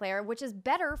multiplayer, which is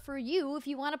better for you if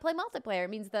you want to play multiplayer. It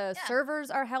means the servers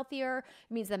are healthier.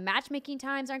 It means the matchmaking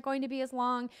times aren't going to be as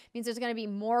long. It means there's going to be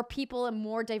more people and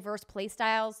more diverse play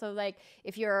styles. So, like,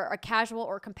 if you're a casual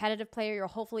or competitive player, you'll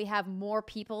hopefully have more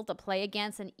people to play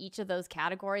against in each of those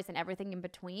categories and everything in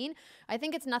between. I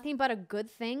think it's nothing but a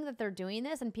good thing that they're doing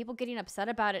this, and people getting upset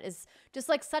about it is just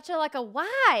like such a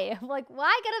why? Like,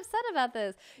 why get upset about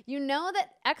this? You know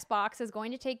that Xbox is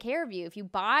going to take care of you. If you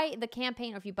buy the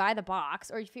campaign or if you buy the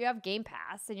box or if you have Game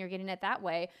Pass and you're getting it that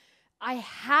way, I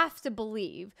have to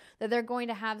believe that they're going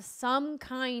to have some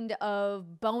kind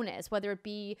of bonus, whether it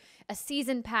be a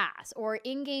season pass or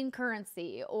in-game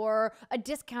currency or a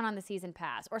discount on the season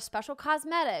pass or special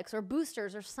cosmetics or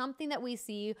boosters or something that we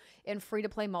see in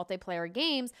free-to-play multiplayer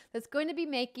games that's going to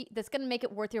make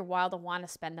it worth your while to want to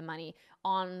spend the money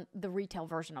on the retail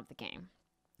version of the game,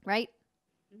 right?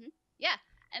 Mm-hmm. Yeah.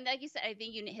 And like you said, I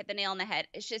think you hit the nail on the head.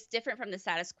 It's just different from the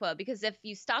status quo, because if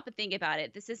you stop and think about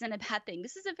it, this isn't a bad thing.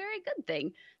 This is a very good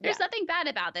thing. There's nothing bad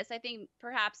about this. I think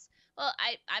perhaps, well,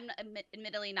 I'm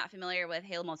admittedly not familiar with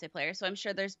Halo multiplayer, so I'm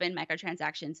sure there's been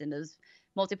microtransactions in those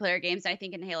multiplayer games. I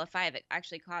think in Halo 5, it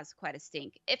actually caused quite a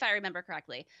stink, if I remember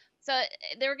correctly. So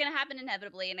they were going to happen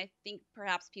inevitably, and I think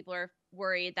perhaps people are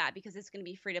worried that because it's going to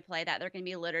be free to play, that they're going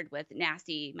to be littered with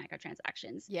nasty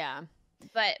microtransactions. Yeah.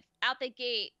 But out the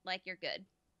gate, like, you're good.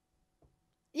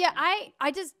 Yeah,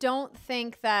 I just don't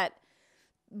think that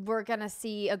we're going to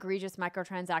see egregious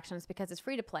microtransactions because it's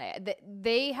free to play.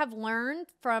 They have learned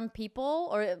from people,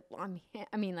 or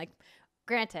I mean, like,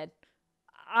 granted,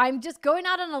 I'm just going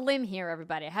out on a limb here,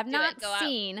 everybody. I have not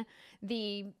seen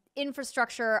the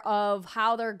infrastructure of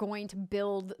how they're going to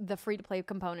build the free-to-play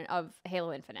component of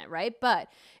Halo Infinite, right? But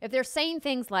if they're saying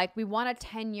things like, we want a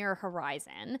 10-year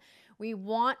horizon, we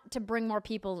want to bring more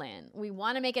people in, we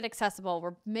want to make it accessible,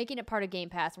 we're making it part of Game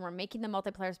Pass, and we're making the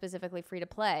multiplayer specifically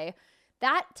free-to-play,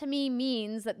 that to me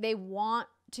means that they want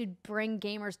to bring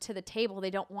gamers to the table. They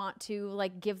don't want to,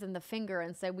 like, give them the finger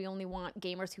and say, we only want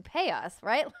gamers who pay us,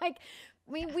 right? Like,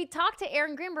 we talked to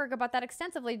Aaron Greenberg about that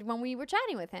extensively when we were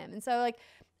chatting with him. And so, like,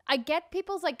 I get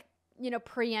people's, like, you know,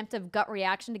 preemptive gut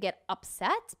reaction to get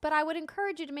upset, but I would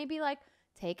encourage you to maybe, like,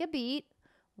 take a beat,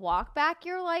 walk back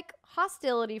your, like,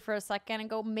 hostility for a second and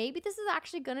go, maybe this is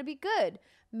actually going to be good.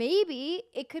 Maybe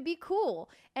it could be cool.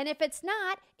 And if it's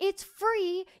not, it's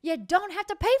free. You don't have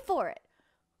to pay for it.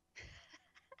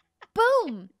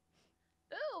 Boom.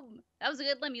 Boom. That was a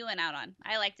good limb you went out on.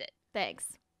 I liked it. Thanks.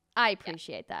 I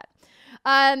appreciate that.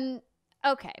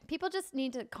 Okay. People just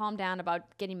need to calm down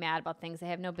about getting mad about things they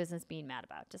have no business being mad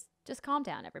about. Just calm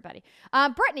down, everybody.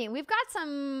 Brittany, we've got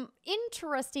some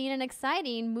interesting and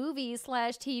exciting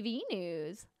movie/TV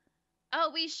news. Oh,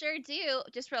 we sure do.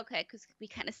 Just real quick, because we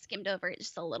kind of skimmed over it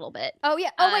just a little bit. Oh,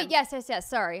 yeah. Oh, wait. Yes.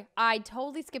 Sorry. I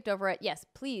totally skipped over it. Yes,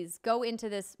 please go into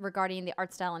this regarding the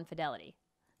art style and fidelity.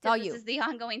 It's all you. This is the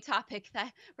ongoing topic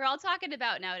that we're all talking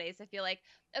about nowadays, I feel like.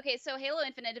 Okay, so Halo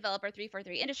Infinite developer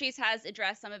 343 Industries has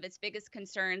addressed some of its biggest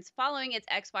concerns following its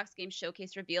Xbox Game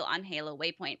Showcase reveal on Halo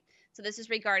Waypoint. So this is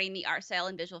regarding the art style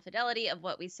and visual fidelity of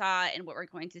what we saw and what we're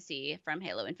going to see from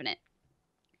Halo Infinite.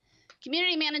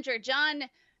 Community manager John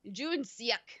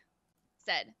Junsiak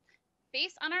said,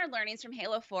 based on our learnings from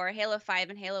Halo 4, Halo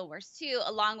 5, and Halo Wars 2,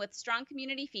 along with strong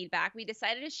community feedback, we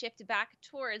decided to shift back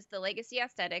towards the legacy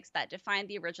aesthetics that defined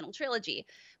the original trilogy.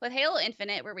 With Halo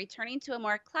Infinite, we're returning to a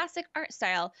more classic art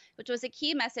style, which was a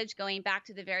key message going back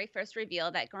to the very first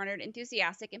reveal that garnered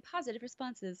enthusiastic and positive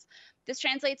responses. This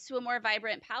translates to a more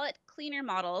vibrant palette, cleaner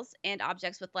models, and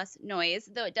objects with less noise,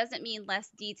 though it doesn't mean less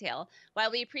detail.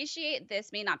 While we appreciate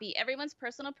this may not be everyone's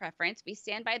personal preference, we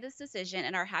stand by this decision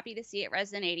and are happy to see it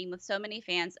resonating with so many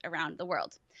fans around the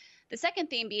world. The second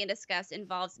theme being discussed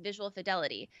involves visual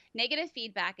fidelity. Negative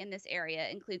feedback in this area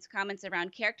includes comments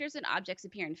around characters and objects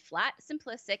appearing flat,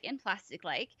 simplistic, and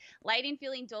plastic-like, lighting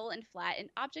feeling dull and flat, and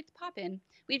object pop-in.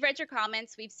 We've read your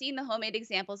comments, we've seen the homemade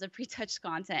examples of pre-touched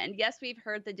content, and yes, we've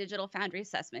heard the Digital Foundry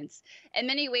assessments. In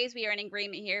many ways, we are in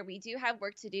agreement here. We do have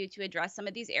work to do to address some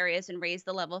of these areas and raise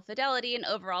the level of fidelity and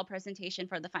overall presentation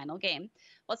for the final game.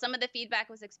 While some of the feedback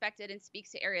was expected and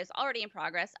speaks to areas already in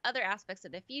progress, other aspects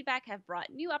of the feedback have brought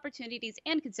new opportunities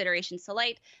and considerations to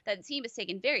light that the team is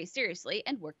taking very seriously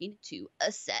and working to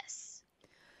assess.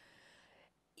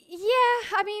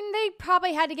 Yeah, I mean, they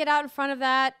probably had to get out in front of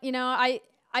that. You know,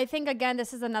 I think, again,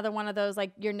 this is another one of those,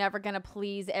 like, you're never going to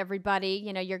please everybody.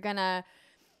 You know, you're going to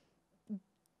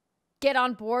get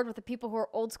on board with the people who are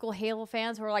old school Halo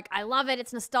fans who are like, I love it,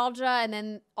 it's nostalgia. And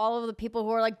then all of the people who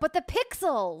are like, but the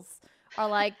pixels are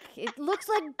like, it looks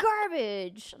like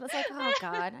garbage. And it's like, oh,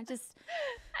 God,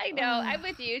 I know. I'm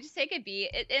with you. Just take a beat.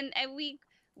 And we,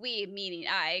 meaning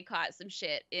I, caught some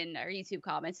shit in our YouTube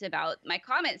comments about my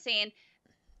comment saying,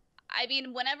 I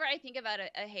mean, whenever I think about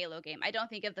a Halo game, I don't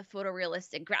think of the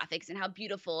photorealistic graphics and how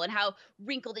beautiful and how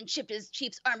wrinkled and chipped is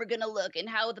Chief's armor gonna look and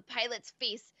how the pilot's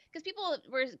face, because people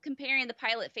were comparing the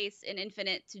pilot face in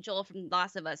Infinite to Joel from The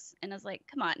Last of Us, and I was like,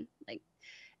 come on, like,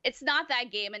 it's not that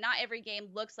game, and not every game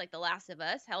looks like The Last of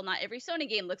Us. Hell, not every Sony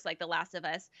game looks like The Last of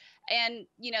Us. And,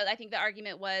 you know, I think the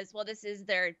argument was, well, this is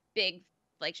their big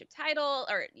flagship title,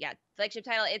 flagship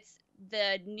title. It's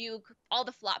the new, all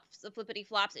the flops, the flippity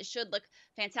flops, it should look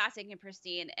fantastic and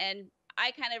pristine. And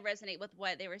I kind of resonate with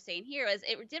what they were saying here. Is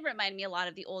it did remind me a lot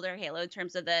of the older Halo in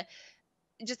terms of the,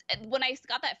 just when I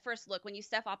got that first look, when you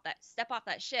step off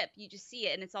that ship, you just see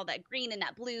it and it's all that green and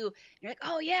that blue. And you're like,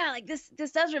 oh yeah, like this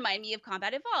does remind me of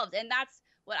Combat Evolved. And that's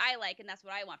what I like, and that's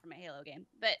what I want from a Halo game.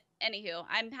 But anywho,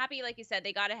 I'm happy, like you said,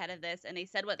 they got ahead of this and they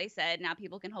said what they said. Now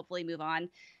people can hopefully move on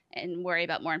and worry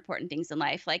about more important things in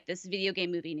life, like this video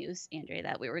game movie news, Andrea,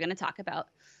 that we were going to talk about.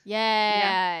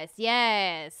 Yes.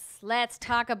 Let's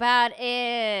talk about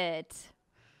it.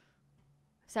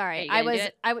 Sorry, I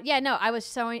was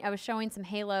showing some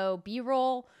Halo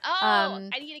B-roll. Oh,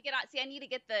 I need to get on. See, I need to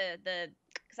get the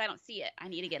because I don't see it. I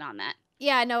need to get on that.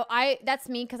 Yeah, no, that's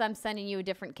me because I'm sending you a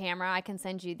different camera. I can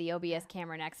send you the OBS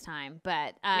camera next time.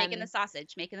 But making the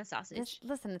sausage.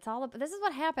 Listen, it's all. This is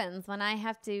what happens when I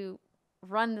have to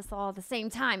run this all at the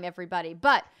same time, everybody.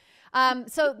 But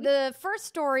so the first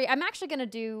story, I'm actually going to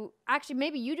do. Actually,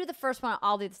 maybe you do the first one.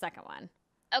 I'll do the second one.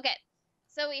 Okay.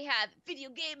 So we have video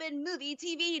game and movie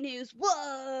TV news.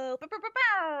 Whoa!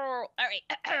 All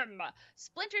right.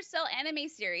 Splinter Cell anime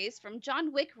series from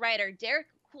John Wick writer Derek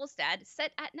Kolstad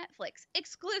set at Netflix,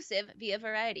 exclusive via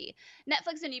Variety.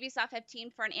 Netflix and Ubisoft have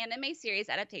teamed for an anime series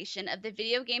adaptation of the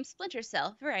video game Splinter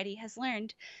Cell, Variety has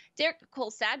learned. Derek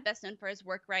Kolstad, best known for his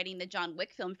work writing the John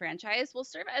Wick film franchise, will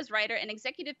serve as writer and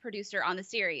executive producer on the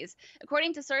series.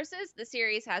 According to sources, the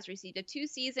series has received a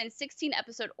 2-season,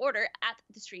 16-episode order at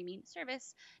the streaming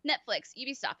service. Netflix,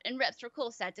 Ubisoft, and reps for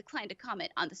Kolstad declined to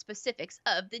comment on the specifics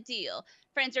of the deal.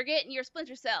 Friends, are getting your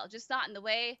Splinter Cell, just not in the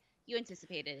way you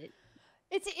anticipated it.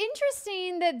 It's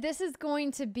interesting that this is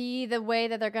going to be the way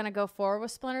that they're going to go forward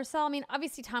with Splinter Cell. I mean,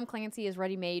 obviously Tom Clancy is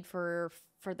ready-made for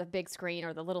the big screen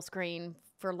or the little screen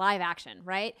for live action,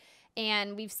 right?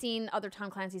 And we've seen other Tom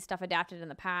Clancy stuff adapted in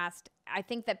the past. I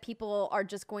think that people are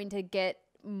just going to get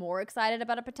more excited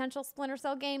about a potential Splinter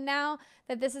Cell game now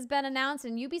that this has been announced.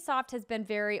 And Ubisoft has been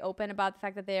very open about the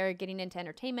fact that they're getting into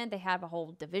entertainment. They have a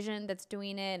whole division that's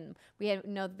doing it. And we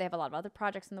know that they have a lot of other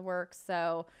projects in the works.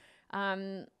 So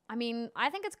I mean, I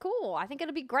think it's cool. I think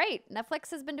it'll be great. Netflix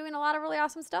has been doing a lot of really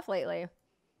awesome stuff lately.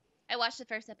 I watched the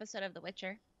first episode of The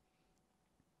Witcher.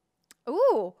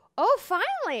 Ooh. Oh,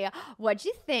 finally. What'd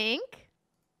you think?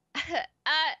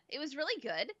 It was really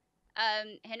good.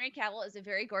 Henry Cavill is a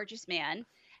very gorgeous man.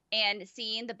 And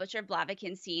seeing the Butcher of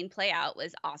Blaviken scene play out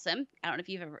was awesome. I don't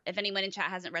know if anyone in chat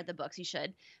hasn't read the books, you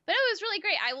should. But it was really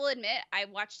great. I will admit, I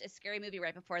watched a scary movie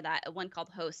right before that, one called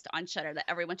Host on Shudder that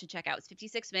everyone should check out. It's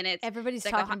 56 minutes. Everybody's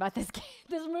talking about this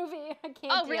movie. I can't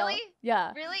Oh, really?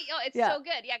 Yeah. Really? Oh, it's so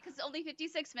good. Yeah, because it's only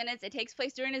 56 minutes. It takes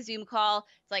place during a Zoom call.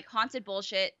 It's like haunted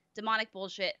bullshit, demonic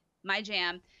bullshit, my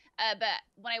jam. But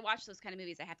when I watch those kind of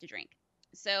movies, I have to drink.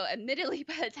 So admittedly,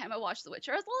 by the time I watched The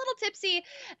Witcher, I was a little tipsy,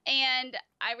 and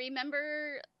I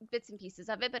remember bits and pieces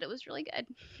of it, but it was really good.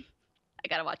 I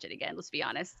gotta watch it again. Let's be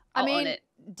honest. I need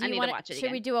to watch it again.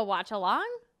 Should we do a watch along?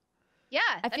 Yeah,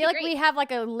 I feel like we have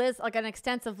like a list, like an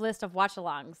extensive list of watch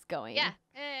alongs going. Yeah.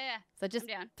 So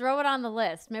just throw it on the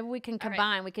list. Maybe we can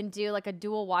combine. Right. We can do like a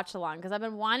dual watch along because I've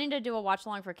been wanting to do a watch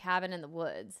along for Cabin in the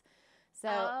Woods.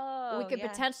 So we could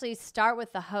potentially start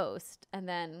with the Host and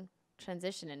then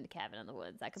transition into Cabin in the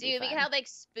Woods. That could be fun. We could have like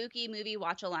spooky movie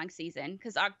watch along season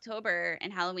because October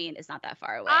and Halloween is not that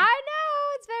far away. I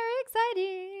know, it's very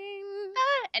exciting.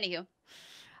 Anywho,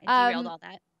 I derailed all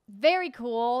that. Very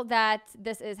cool that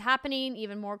this is happening.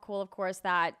 Even more cool, of course,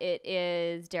 that it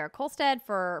is Derek Kolstad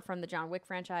from the John Wick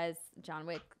franchise. John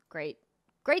Wick, great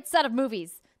set of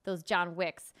movies. Those John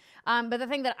Wicks. But the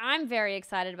thing that I'm very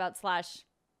excited about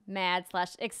 /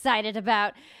 mad/excited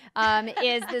about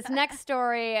is this next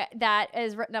story that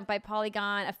is written up by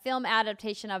Polygon, a film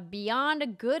adaptation of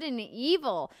Beyond Good and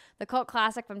Evil. The cult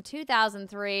classic from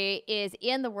 2003 is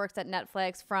in the works at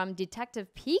Netflix from Detective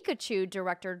Pikachu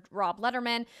director Rob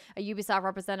Letterman, a Ubisoft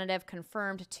representative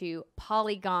confirmed to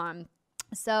Polygon.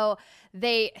 So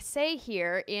they say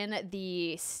here in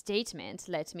the statement,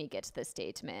 let me get the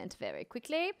statement very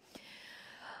quickly.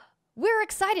 We're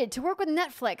excited to work with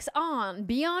Netflix on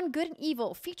Beyond Good and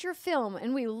Evil feature film,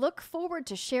 and we look forward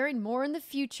to sharing more in the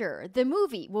future. The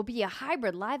movie will be a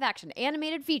hybrid live-action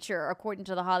animated feature, according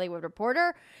to The Hollywood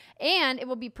Reporter, and it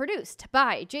will be produced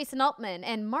by Jason Altman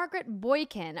and Margaret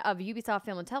Boykin of Ubisoft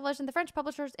Film and Television, the French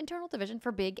publisher's internal division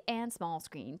for big and small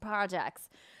screen projects.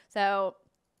 So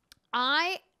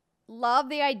I love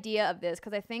the idea of this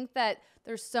because I think that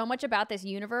there's so much about this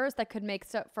universe that could make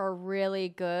for a really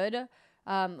good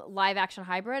live action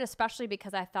hybrid, especially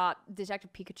because I thought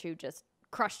Detective Pikachu just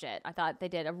crushed it. I thought they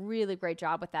did a really great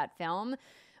job with that film.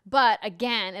 But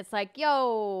again, it's like,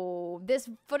 yo, this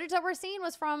footage that we're seeing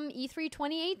was from E3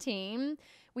 2018.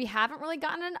 We haven't really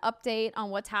gotten an update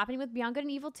on what's happening with Beyond Good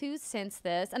and Evil 2 since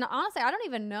this. And honestly, I don't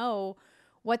even know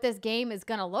what this game is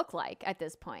going to look like at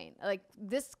this point. Like,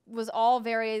 this was all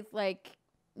very, like,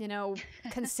 you know,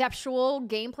 conceptual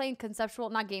gameplay,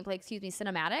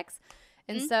 cinematics.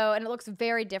 And so, and it looks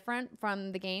very different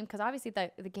from the game because obviously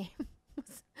the game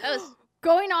was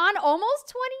going on almost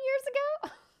 20 years ago.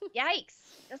 Yikes.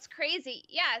 That's crazy.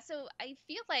 Yeah. So I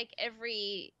feel like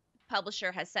every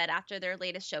publisher has said after their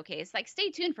latest showcase, like,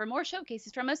 stay tuned for more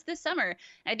showcases from us this summer.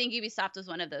 And I think Ubisoft was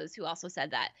one of those who also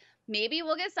said that. Maybe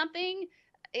we'll get something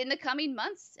in the coming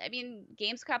months. I mean,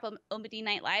 Gamescom Opening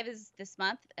Night Live is this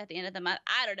month, at the end of the month.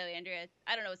 I don't know, Andrea.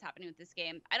 I don't know what's happening with this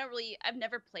game. I've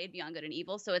never played Beyond Good and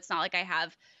Evil, so it's not like I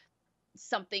have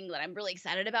something that I'm really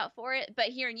excited about for it. But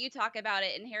hearing you talk about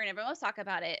it and hearing everyone else talk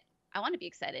about it, I want to be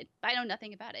excited. But I know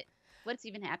nothing about it. What's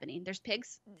even happening? There's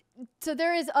pigs? So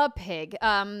there is a pig,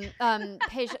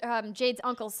 Jade's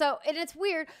uncle. So, and it's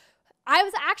weird. I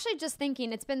was actually just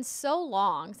thinking, it's been so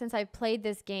long since I've played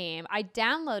this game. I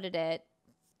downloaded it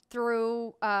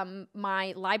through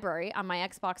my library on my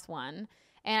Xbox One,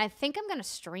 and I think I'm gonna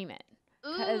stream it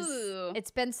because it's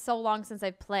been so long since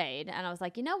I've played. And I was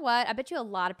like, you know what? I bet you a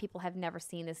lot of people have never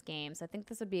seen this game, so I think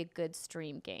this would be a good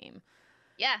stream game.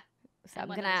 Yeah. So I'm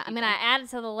gonna add it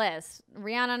to the list.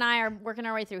 Rihanna and I are working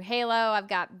our way through Halo. I've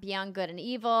got Beyond Good and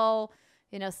Evil.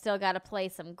 You know, still got to play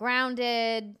some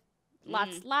Grounded.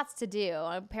 Lots to do.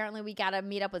 Apparently, we got to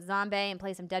meet up with Zombie and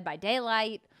play some Dead by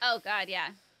Daylight. Oh God,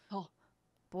 yeah. Oh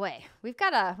boy, we've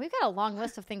got a long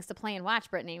list of things to play and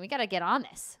watch, Brittany. We got to get on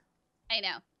this. I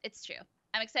know, it's true.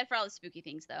 I'm excited for all the spooky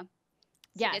things, though.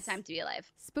 It's a good time to be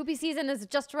alive. Spooky season is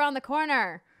just around the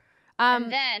corner.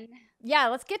 And then, yeah,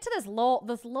 let's get to this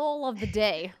lull of the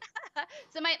day.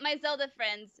 So my Zelda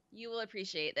friends, you will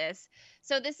appreciate this.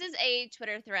 So this is a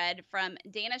Twitter thread from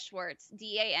Dana Schwartz,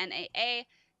 DANAA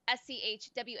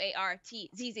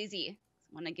SCHWARTZZZ. I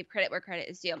want to give credit where credit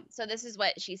is due. So this is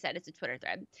what she said. It's a Twitter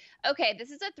thread. Okay,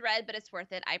 this is a thread, but it's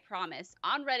worth it. I promise.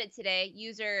 On Reddit today,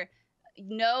 user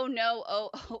no.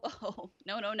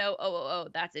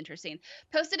 That's interesting.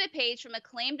 Posted a page from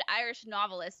acclaimed Irish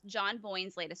novelist John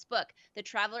Boyne's latest book, The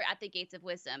Traveler at the Gates of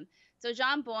Wisdom. So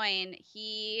John Boyne,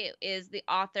 he is the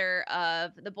author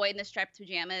of The Boy in the Striped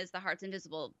Pajamas, The Heart's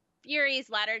Invisible Furies,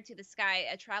 Ladder to the Sky,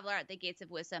 A Traveler at the Gates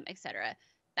of Wisdom, etc.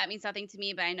 That means nothing to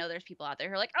me, but I know there's people out there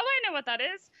who are like, oh, I know what that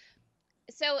is.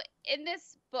 So in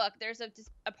this book, there's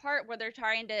a part where they're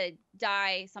trying to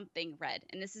dye something red,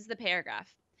 and this is the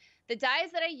paragraph. The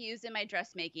dyes that I used in my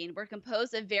dressmaking were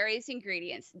composed of various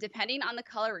ingredients, depending on the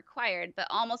color required, but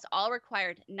almost all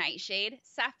required nightshade,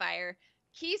 sapphire,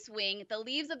 keys wing, the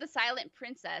leaves of the silent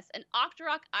princess, an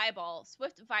octorok eyeball,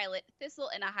 swift violet, thistle,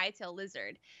 and a hightail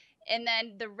lizard. And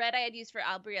then the red I had used for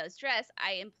Albria's dress,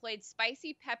 I employed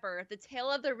spicy pepper, the tail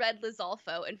of the red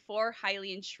Lizalfo, and 4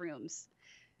 Hylian shrooms.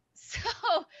 So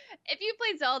if you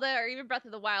played Zelda or even Breath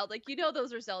of the Wild, like, you know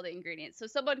those are Zelda ingredients. So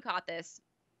someone caught this.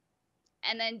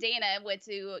 And then Dana went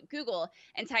to Google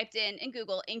and typed in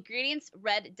Google, ingredients,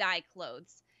 red dye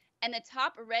clothes. And the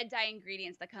top red dye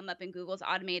ingredients that come up in Google's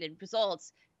automated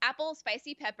results, apple,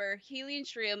 spicy pepper, Hylian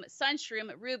shroom, sun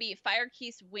shroom, ruby, fire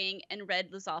keys wing, and red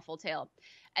Lizalfo tail.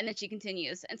 And then she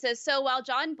continues and says, so while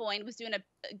John Boyne was doing a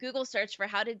Google search for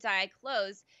how to dye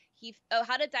clothes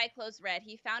red,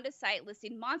 he found a site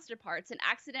listing monster parts and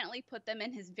accidentally put them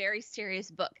in his very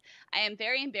serious book. I am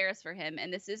very embarrassed for him,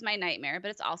 and this is my nightmare, but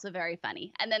it's also very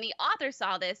funny. And then the author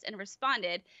saw this and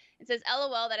responded and says,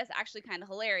 LOL, that is actually kind of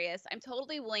hilarious. I'm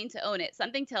totally willing to own it.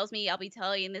 Something tells me I'll be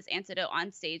telling this anecdote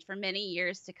on stage for many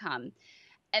years to come.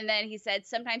 And then he said,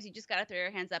 sometimes you just got to throw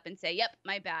your hands up and say, yep,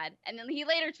 my bad. And then he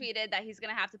later tweeted that he's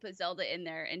going to have to put Zelda in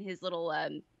there in his little,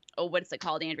 what's it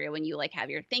called, Andrea, when you like have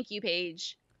your thank you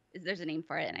page? There's a name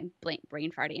for it, and I'm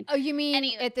brain farting. Oh, you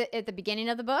mean at the beginning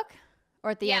of the book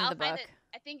or at the end of the book?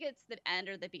 I think it's the end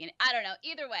or the beginning. I don't know.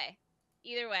 Either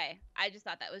way, I just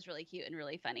thought that was really cute and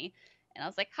really funny. And I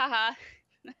was like, haha,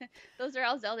 those are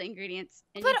all Zelda ingredients,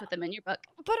 and you put them in your book.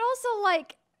 But also,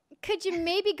 like, could you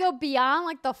maybe go beyond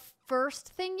like the first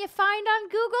thing you find on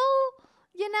Google,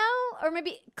 you know, or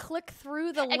maybe click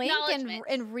through the link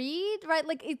and read, right?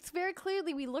 Like, it's very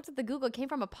clearly, we looked at the Google, it came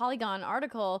from a Polygon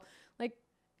article. Like,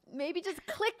 maybe just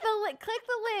click the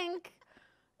link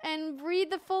and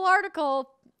read the full article,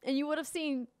 and you would have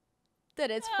seen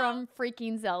that it's from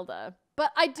freaking Zelda.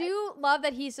 But I do love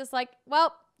that he's just like,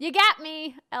 well, you got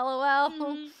me, LOL.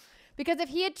 Mm-hmm. Because if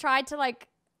he had tried to like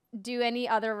do any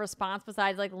other response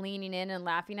besides like leaning in and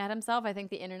laughing at himself, I think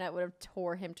the internet would have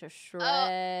tore him to shreds. Oh,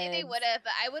 they would have,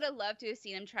 but I would have loved to have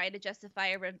seen him try to justify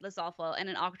a red Lizalfo and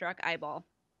an Octorok eyeball.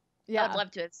 Yeah. I would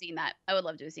love to have seen that. I would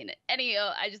love to have seen it.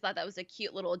 Anyhow, I just thought that was a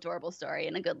cute little adorable story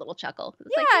and a good little chuckle.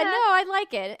 Yeah, like, no, I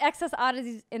like it. Excess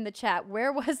Oddities in the chat.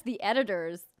 Where was the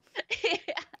editors? Yeah.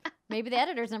 Maybe the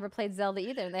editors never played Zelda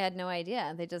either, and they had no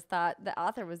idea. They just thought the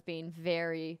author was being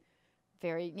very,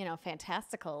 very,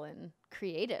 fantastical and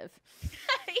creative.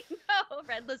 I know.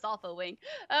 Red Lizalfo wing.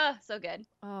 Oh, so good.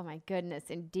 Oh, my goodness,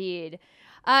 indeed.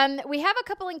 We have a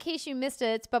couple in case you missed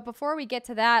it, but before we get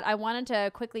to that, I wanted to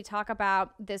quickly talk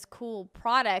about this cool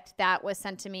product that was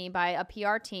sent to me by a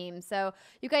PR team. So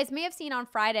you guys may have seen on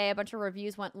Friday, a bunch of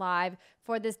reviews went live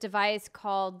for this device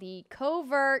called the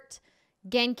Covert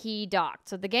Genki Dock.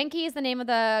 So the Genki is the name of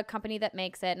the company that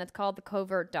makes it, and it's called the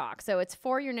Covert Dock. So it's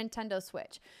for your Nintendo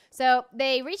Switch. So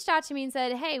they reached out to me and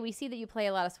said, hey, we see that you play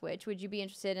a lot of Switch. Would you be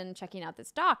interested in checking out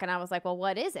this dock? And I was like, well,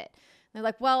 what is it? And they're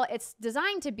like, well, it's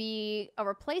designed to be a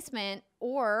replacement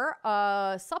or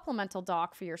a supplemental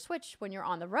dock for your Switch when you're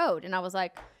on the road. And I was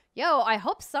like, yo, I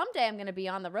hope someday I'm going to be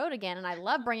on the road again, and I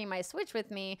love bringing my Switch with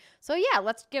me. So yeah,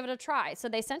 let's give it a try. So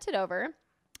they sent it over.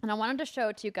 And I wanted to show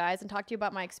it to you guys and talk to you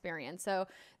about my experience. So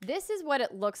this is what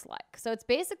it looks like. So it's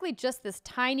basically just this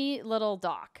tiny little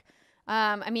dock.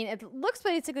 It looks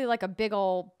basically like a big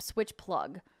old Switch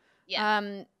plug.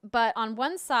 Yeah. But on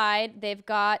one side, they've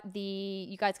got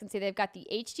you guys can see they've got the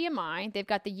HDMI, they've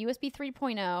got the USB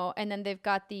 3.0, and then they've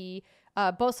got the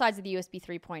both sides of the USB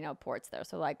 3.0 ports there.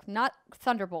 So like not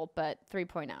Thunderbolt, but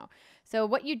 3.0. So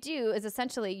what you do is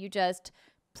essentially you just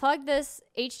plug this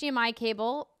HDMI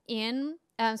cable in.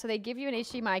 So they give you an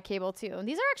HDMI cable too. And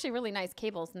these are actually really nice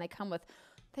cables, and they come with,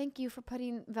 thank you for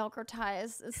putting Velcro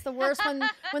ties. It's the worst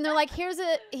when they're like, here's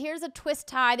a twist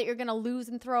tie that you're going to lose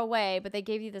and throw away, but they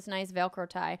gave you this nice Velcro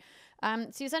tie.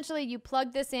 So essentially you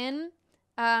plug this in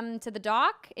to the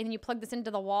dock, and you plug this into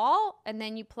the wall, and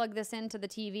then you plug this into the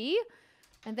TV,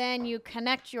 and then you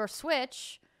connect your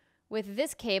Switch with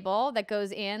this cable that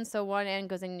goes in. So one end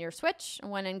goes in your Switch,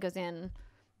 and one end goes in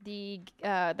the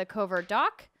Covert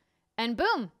Dock. And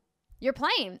boom, you're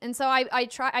playing. And so I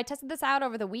tested this out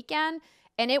over the weekend,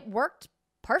 and it worked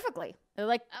perfectly.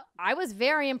 I was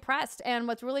very impressed. And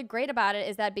what's really great about it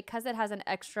is that because it has an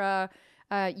extra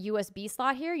USB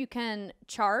slot here, you can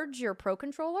charge your Pro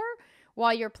Controller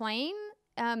while you're playing.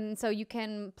 So you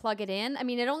can plug it in. I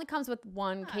mean, it only comes with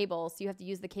one cable, so you have to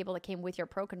use the cable that came with your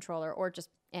Pro Controller or just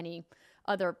any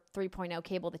other 3.0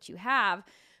 cable that you have.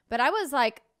 But I was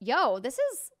like, yo, this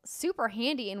is super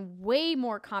handy and way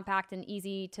more compact and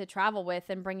easy to travel with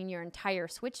than bringing your entire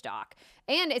Switch dock.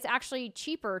 And it's actually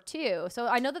cheaper too. So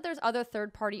I know that there's other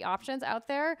third-party options out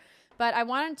there, but I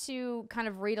wanted to kind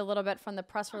of read a little bit from the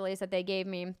press release that they gave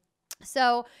me.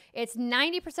 So it's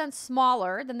 90%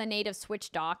 smaller than the native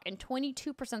Switch dock and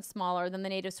 22% smaller than the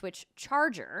native Switch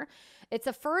charger. It's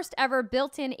the first ever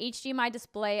built-in HDMI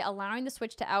display, allowing the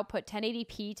Switch to output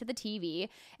 1080p to the TV.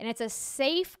 And it's a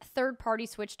safe third-party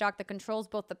Switch dock that controls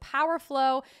both the power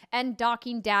flow and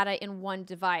docking data in one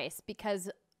device, because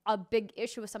a big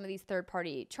issue with some of these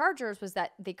third-party chargers was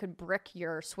that they could brick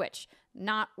your Switch.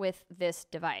 Not with this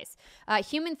device.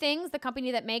 Human Things, the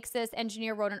company that makes this,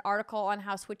 engineer wrote an article on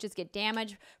how Switches get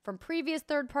damaged from previous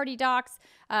third-party docks,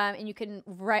 and you can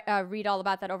read all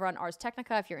about that over on Ars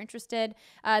Technica if you're interested.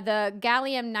 The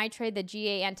gallium nitride, the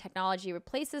GaN technology,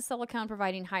 replaces silicone,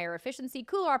 providing higher efficiency,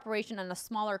 cooler operation, and a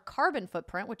smaller carbon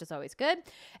footprint, which is always good.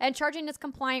 And charging is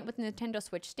compliant with Nintendo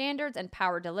Switch standards and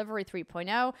Power Delivery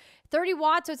 3.0. 30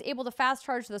 watts, so it's able to fast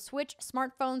charge the Switch,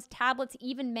 smartphones, tablets,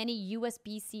 even many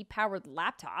USB-C powered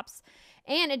laptops.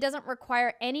 And it doesn't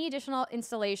require any additional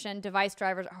installation, device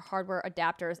drivers, or hardware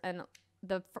adapters. And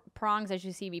the prongs, as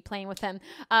you see me playing with them,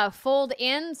 fold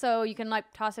in, so you can like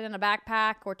toss it in a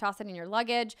backpack or toss it in your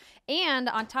luggage. And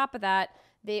on top of that,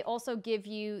 they also give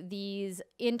you these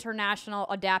international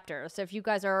adapters. So if you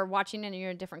guys are watching and you're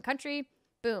in a different country,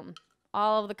 boom,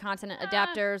 all of the continent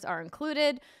adapters are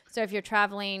included. So if you're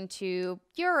traveling to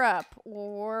Europe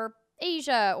or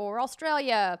Asia or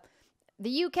Australia,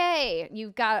 the UK,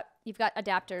 you've got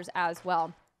adapters as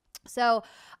well. So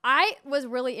I was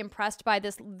really impressed by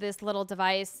this little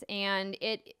device, and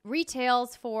it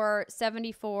retails for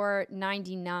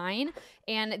 $74.99.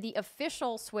 And the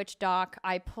official Switch dock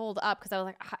I pulled up because I was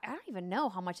like, I don't even know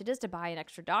how much it is to buy an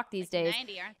extra dock these days.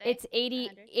 90, aren't they? It's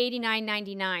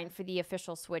 $89.99 for the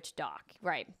official Switch dock,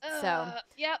 right?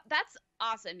 Yeah, that's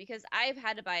awesome because I've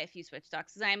had to buy a few Switch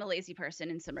docks because I'm a lazy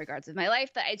person in some regards of my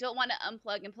life that I don't want to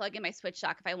unplug and plug in my Switch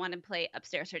dock if I want to play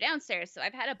upstairs or downstairs. So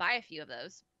I've had to buy a few of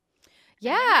those.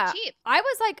 Yeah,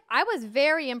 I was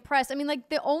very impressed. I mean, like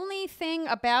the only thing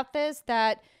about this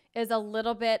that is a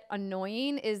little bit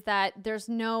annoying is that there's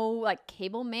no like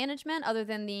cable management other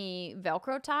than the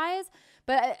Velcro ties.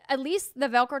 But at least the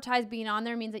Velcro ties being on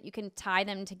there means that you can tie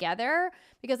them together,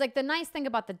 because like the nice thing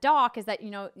about the dock is that, you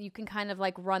know, you can kind of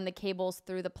like run the cables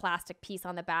through the plastic piece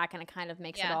on the back and it kind of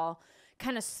makes it all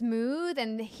kind of smooth.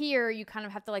 And here you kind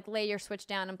of have to like lay your Switch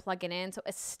down and plug it in. So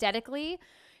aesthetically,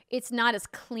 it's not as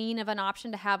clean of an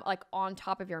option to have like on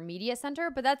top of your media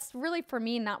center, but that's really for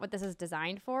me not what this is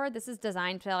designed for. This is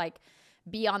designed to like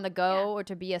be on the go or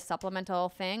to be a supplemental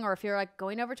thing, or if you're like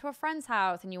going over to a friend's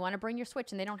house and you want to bring your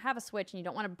Switch and they don't have a Switch and you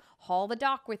don't want to haul the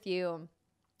dock with you,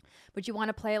 but you want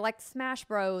to play like Smash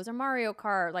Bros or Mario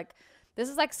Kart, like this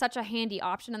is like such a handy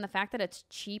option. And the fact that it's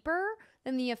cheaper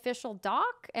than the official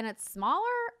dock and it's smaller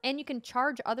and you can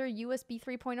charge other USB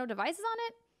 3.0 devices on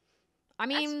it, I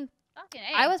mean,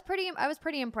 I was pretty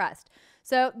impressed.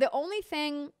 So the only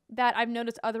thing that I've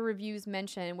noticed other reviews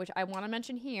mention, which I want to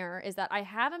mention here, is that I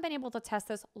haven't been able to test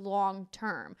this long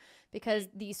term, because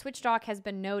the Switch dock has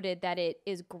been noted that it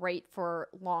is great for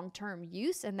long term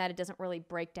use and that it doesn't really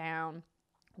break down,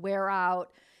 wear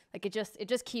out. Like it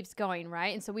just keeps going,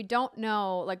 right? And so we don't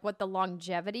know like what the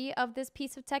longevity of this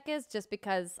piece of tech is, just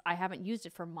because I haven't used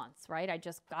it for months, right? I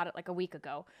just got it like a week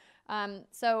ago.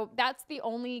 So that's the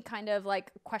only kind of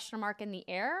like question mark in the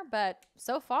air. But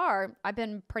so far, I've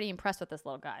been pretty impressed with this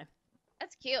little guy.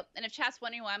 That's cute. And if chat's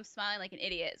wondering why I'm smiling like an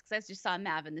idiot, it's because I just saw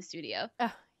Mav in the studio.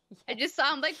 Yes. I just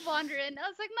saw him like wandering. I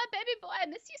was like, my baby boy, I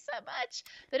miss you so much.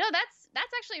 But no, that's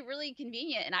actually really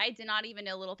convenient. And I did not even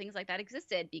know little things like that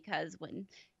existed, because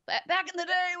back in the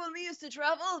day when we used to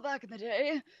travel,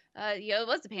 it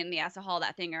was a pain in the ass to haul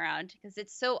that thing around because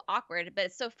it's so awkward, but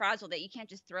it's so fragile that you can't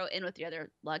just throw it in with your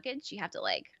other luggage. You have to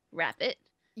like wrap it.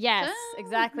 Yes,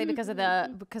 exactly, because of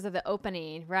the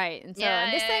opening, right? And so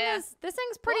this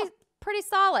thing's pretty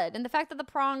solid, and the fact that the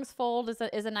prongs fold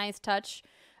is a nice touch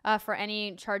for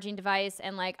any charging device.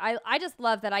 And like I just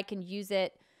love that I can use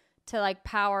it to like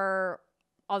power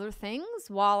other things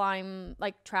while I'm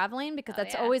like traveling, because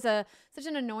that's always such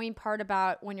an annoying part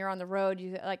about when you're on the road.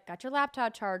 You like got your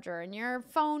laptop charger and your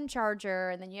phone charger,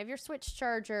 and then you have your Switch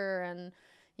charger, and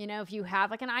you know, if you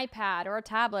have like an iPad or a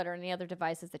tablet or any other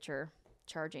devices that you're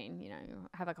charging, you know, you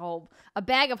have like a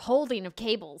bag of holding of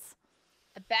cables.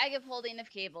 A bag of holding of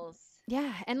cables.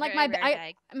 Yeah, and like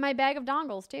my bag of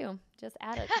dongles too. Just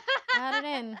add it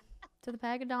in to the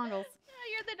bag of dongles.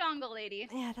 You're the dongle lady.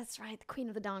 Yeah, that's right. The queen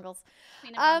of the dongles.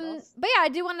 Queen of dongles. But yeah, I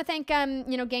do want to thank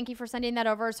Genki for sending that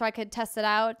over so I could test it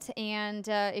out. And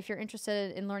if you're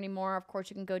interested in learning more, of course,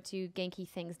 you can go to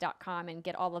genkithings.com and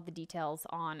get all of the details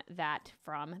on that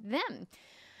from them.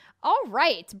 All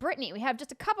right, Brittany, we have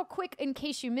just a couple quick in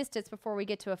case you missed it before we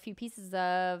get to a few pieces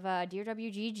of Dear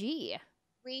WGG.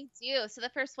 We do. So the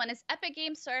first one is Epic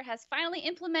Games Store has finally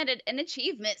implemented an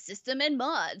achievement system in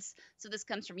mods. So this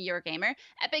comes from Eurogamer.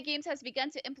 Epic Games has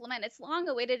begun to implement its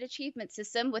long-awaited achievement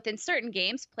system within certain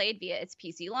games played via its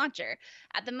PC launcher.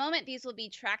 At the moment, these will be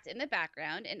tracked in the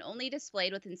background and only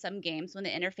displayed within some games when the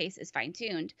interface is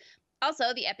fine-tuned.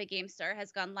 Also, the Epic Games Store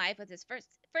has gone live with its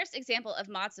first example of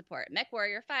mod support.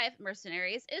 MechWarrior 5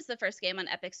 Mercenaries is the first game on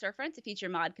Epic Storefront to feature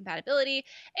mod compatibility,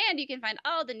 and you can find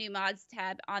all the new mods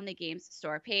tab on the game's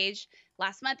store page.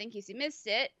 Last month, in case you missed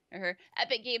it,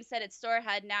 Epic Games said its store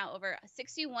had now over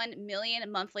 61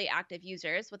 million monthly active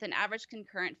users, with an average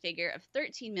concurrent figure of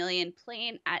 13 million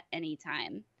playing at any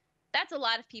time. That's a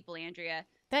lot of people, Andrea.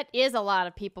 That is a lot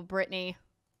of people, Brittany.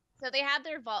 So they had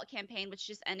their Vault campaign, which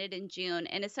just ended in June.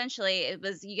 And essentially, it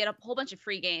was you get a whole bunch of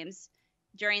free games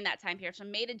during that time period from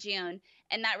May to June.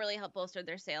 And that really helped bolster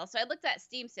their sales. So I looked at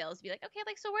Steam sales to be like, okay,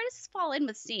 like, so where does this fall in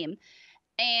with Steam?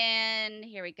 And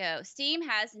here we go. Steam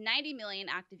has 90 million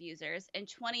active users and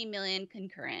 20 million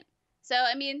concurrent. So,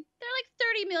 I mean, they're like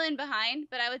 30 million behind,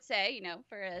 but I would say,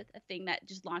 for a thing that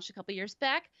just launched a couple years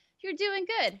back, you're doing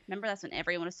good. Remember, that's when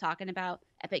everyone was talking about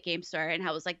Epic Game Store and how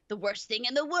it was like the worst thing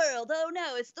in the world. Oh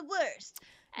no, it's the worst.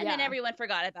 And then everyone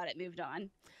forgot about it, moved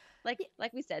on. Like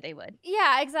we said they would.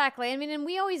 Yeah, exactly. I mean, and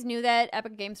we always knew that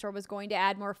Epic Game Store was going to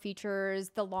add more features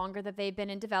the longer that they've been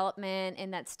in development,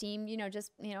 and that Steam,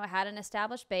 had an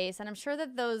established base. And I'm sure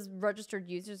that those registered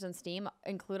users on Steam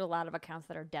include a lot of accounts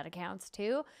that are dead accounts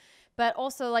too. But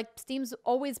also, like, Steam's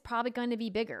always probably going to be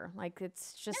bigger. Like,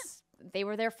 it's just they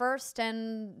were there first,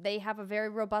 and they have a very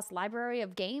robust library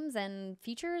of games and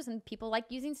features, and people like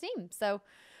using Steam. So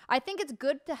I think it's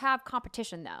good to have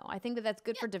competition, though. I think that that's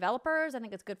good for developers. I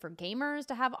think it's good for gamers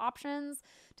to have options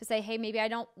to say, hey, maybe I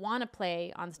don't want to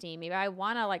play on Steam. Maybe I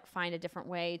want to, like, find a different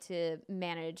way to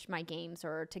manage my games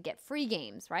or to get free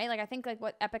games, right? Like, I think, like,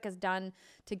 what Epic has done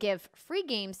to give free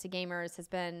games to gamers has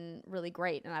been really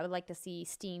great, and I would like to see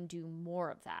Steam do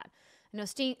more of that. I know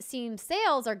Steam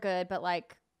sales are good, but,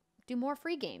 like, do more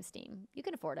free games, Steam. You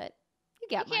can afford it. You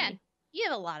get money. You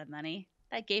have a lot of money.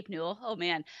 That Gabe Newell. Oh,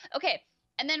 man. Okay.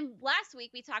 And then last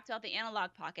week we talked about the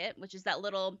Analog Pocket, which is that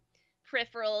little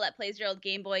peripheral that plays your old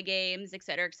Game Boy games, et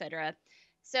cetera, et cetera.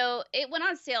 So it went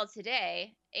on sale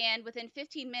today, and within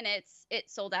 15 minutes, it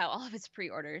sold out all of its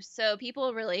pre-orders. So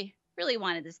people really, really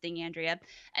wanted this thing, Andrea.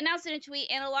 Announced in a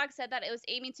tweet, Analog said that it was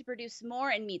aiming to produce more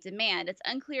and meet demand. It's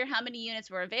unclear how many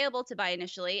units were available to buy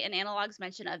initially, and Analog's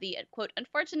mention of the, quote,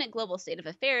 unfortunate global state of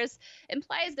affairs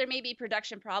implies there may be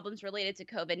production problems related to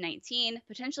COVID-19,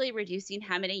 potentially reducing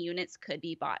how many units could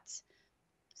be bought.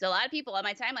 So a lot of people on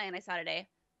my timeline I saw today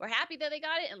were happy that they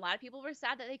got it, and a lot of people were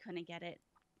sad that they couldn't get it.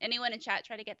 Anyone in chat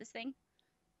try to get this thing?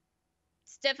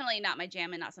 It's definitely not my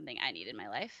jam and not something I need in my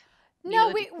life. No,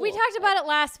 we talked about it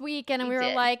last week, and we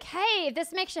were like, hey, if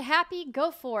this makes you happy,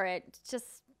 go for it. It's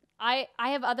just, I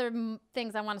have other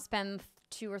things I want to spend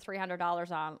 $200 or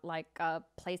 $300 on, like a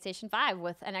PlayStation 5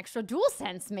 with an extra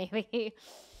DualSense, maybe.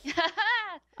 So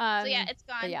yeah, it's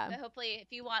gone. Yeah. But hopefully,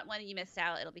 if you want one and you missed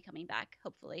out, it'll be coming back.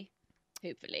 Hopefully.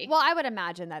 Well, I would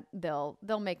imagine that they'll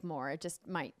make more. It just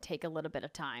might take a little bit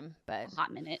of time, but a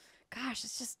hot minute. Gosh,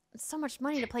 it's just so much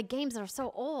money to play games that are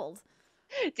so old.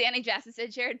 Danny Jackson said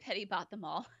Jared Petty bought them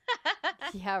all.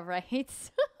 Yeah, right. And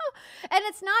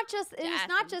it's not just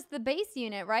the base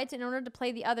unit, right? So in order to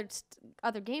play the other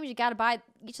games, you got to buy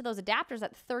each of those adapters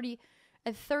at $30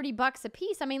 a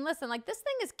piece. I mean, listen, like, this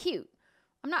thing is cute.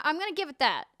 I'm going to give it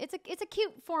that. It's a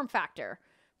cute form factor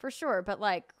for sure, but,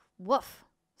 like, woof,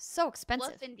 so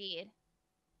expensive. Woof indeed.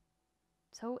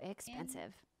 So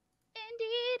expensive.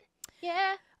 Indeed.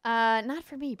 Yeah. Not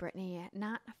for me, Brittany.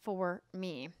 Not for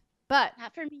me. But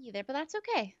not for me either, but that's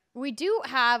okay. We do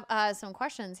have some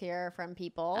questions here from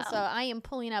people. So I am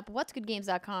pulling up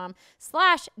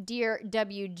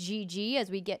whatsgoodgames.com/DearWGG as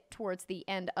we get towards the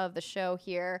end of the show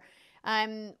here.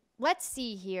 Let's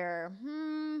see here.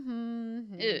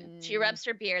 Ooh, she rubs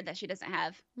her beard that she doesn't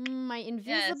have. My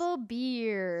invisible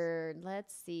beard.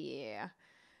 Let's see.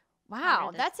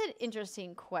 Wow, that's an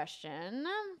interesting question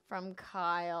from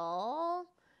Kyle.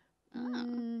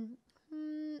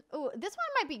 Oh, this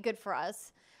one might be good for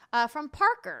us. From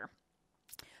Parker.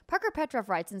 Parker Petrov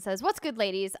writes and says, "What's good,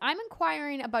 ladies? I'm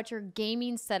inquiring about your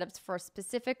gaming setups for a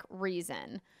specific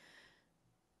reason.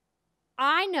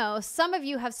 I know some of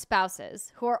you have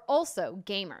spouses who are also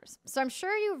gamers, so I'm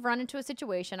sure you've run into a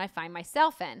situation I find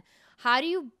myself in. How do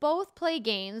you both play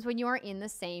games when you are in the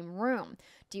same room?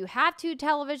 Do you have two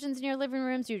televisions in your living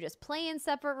rooms? Do you just play in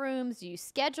separate rooms? Do you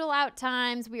schedule out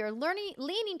times? We are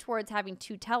leaning towards having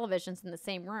two televisions in the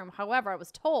same room. However, I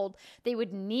was told they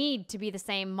would need to be the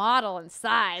same model and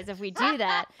size if we do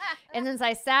that. And since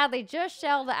I sadly just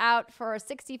shelled out for a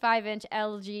 65-inch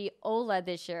LG OLED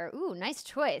this year, ooh, nice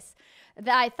choice,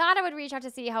 that I thought I would reach out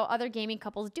to see how other gaming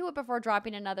couples do it before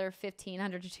dropping another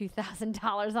 $1,500 to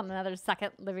 $2,000 on another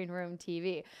second living room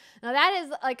TV. Now, that is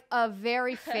like a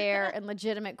very fair and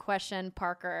legitimate question,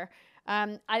 Parker.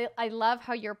 I love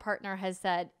how your partner has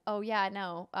said, oh, yeah,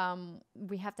 no,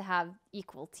 we have to have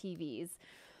equal TVs.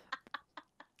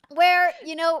 Where,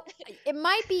 it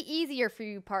might be easier for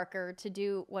you, Parker, to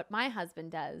do what my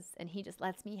husband does, and he just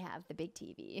lets me have the big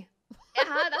TV.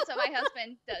 That's what my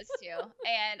husband does too.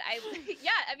 And I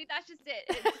mean, that's just it.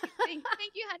 Thank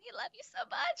you, honey. Love you so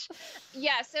much.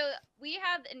 Yeah. So we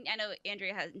have, and I know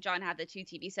Andrea and John have the two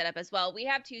TV set up as well. We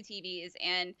have two TVs,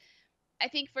 and I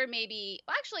think for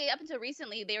actually up until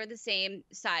recently, they were the same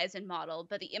size and model,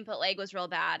 but the input lag was real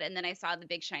bad. And then I saw the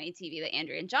big shiny TV that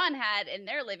Andrea and John had in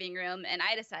their living room, and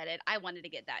I decided I wanted to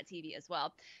get that TV as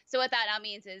well. So what that now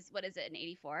means is, what is it, an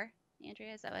 84?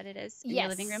 Andrea, is that what it is in your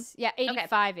living room? Yeah,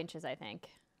 85 inches, I think.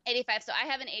 85. So I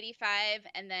have an 85,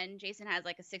 and then Jason has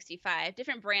like a 65.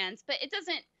 Different brands, but it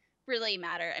doesn't really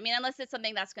matter. I mean, unless it's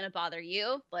something that's going to bother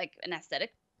you, like an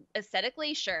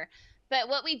aesthetically, sure. But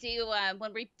what we do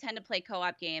when we tend to play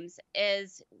co-op games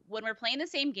is when we're playing the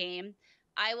same game,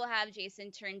 I will have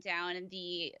Jason turn down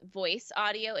the voice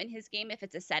audio in his game if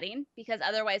it's a setting, because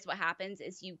otherwise what happens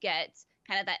is you get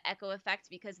kind of that echo effect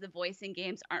because the voice in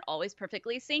games aren't always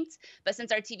perfectly synced. But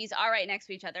since our TVs are right next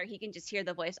to each other, he can just hear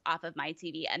the voice off of my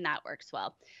TV, and that works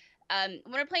well. When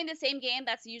we're playing the same game,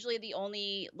 that's usually the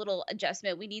only little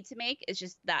adjustment we need to make. It's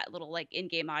just that little like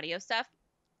in-game audio stuff.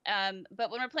 But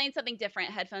when we're playing something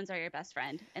different, headphones are your best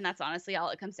friend. And that's honestly all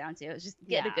it comes down to, is just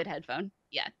get a good headphone.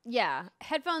 Yeah. Yeah.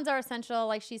 Headphones are essential,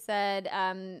 like she said.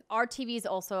 Our TVs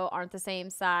also aren't the same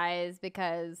size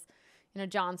because,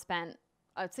 John spent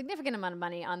a significant amount of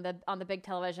money on the big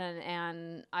television,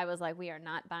 and I was like, we are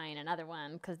not buying another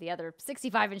one because the other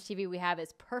 65-inch TV we have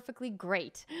is perfectly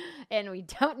great and we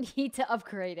don't need to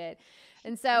upgrade it.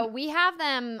 And so we have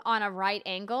them on a right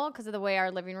angle because of the way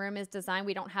our living room is designed.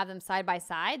 We don't have them side by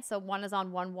side. So one is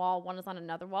on one wall, one is on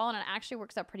another wall. And it actually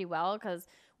works out pretty well because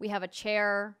we have a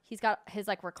chair. He's got his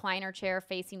like recliner chair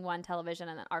facing one television,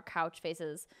 and then our couch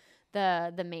faces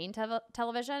the main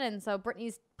television. And so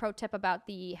Brittany's pro tip about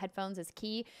the headphones is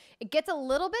key. It gets a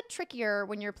little bit trickier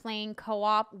when you're playing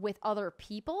co-op with other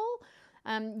people.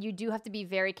 You do have to be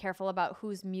very careful about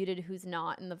who's muted, who's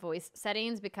not in the voice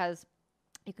settings, because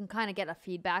you can kind of get a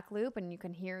feedback loop and you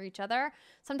can hear each other.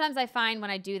 Sometimes I find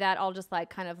when I do that, I'll just like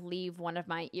kind of leave one of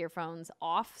my earphones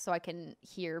off so I can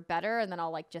hear better, and then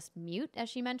I'll like just mute, as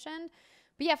she mentioned.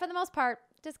 But yeah, for the most part,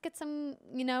 just get some,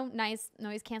 nice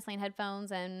noise canceling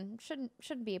headphones, and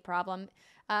shouldn't be a problem.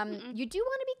 You do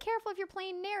want to be careful if you're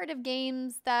playing narrative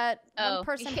games that one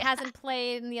person hasn't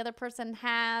played and the other person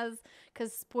has,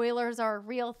 because spoilers are a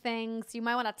real thing. So you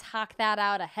might want to talk that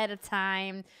out ahead of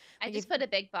time. I just put a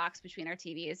big box between our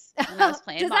TVs when I was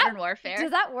playing Modern Warfare.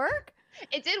 Does that work?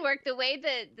 It did work. The way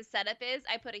the setup is,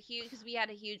 I put because we had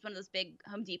a huge one of those big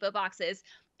Home Depot boxes.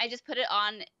 I just put it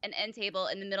on an end table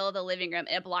in the middle of the living room,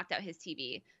 and it blocked out his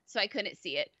TV, so I couldn't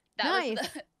see it. Nice.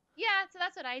 Yeah, so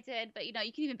that's what I did. But you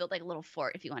can even build like a little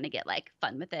fort if you want to get like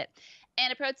fun with it.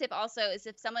 And a pro tip also is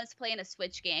if someone's playing a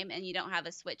Switch game and you don't have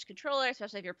a Switch controller,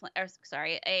 especially if you're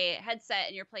a headset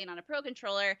and you're playing on a Pro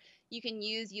controller, you can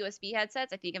use USB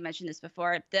headsets. I think I've mentioned this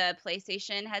before. The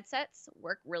PlayStation headsets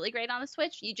work really great on the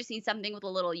Switch. You just need something with a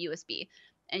little USB,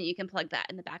 and you can plug that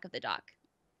in the back of the dock,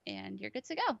 and you're good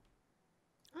to go.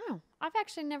 Oh, I've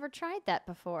actually never tried that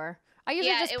before. I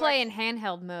usually just play in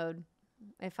handheld mode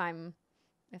if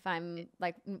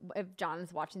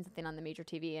John's watching something on the major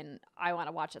TV and I want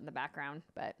to watch it in the background.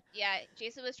 But yeah,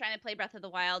 Jason was trying to play Breath of the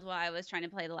Wild while I was trying to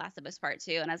play The Last of Us Part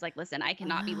 2, and I was like, listen, I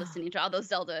cannot be listening to all those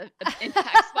Zelda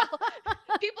impacts while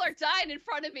people are dying in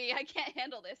front of me. I can't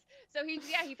handle this. So he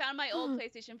found my old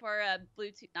PlayStation 4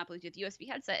 USB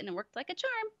headset, and it worked like a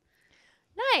charm.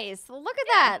 Nice. Well, look at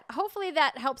that. Hopefully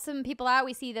that helps some people out.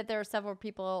 We see that there are several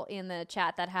people in the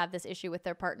chat that have this issue with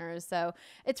their partners. So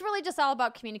it's really just all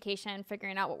about communication,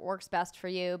 figuring out what works best for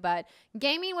you. But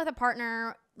gaming with a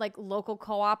partner, like local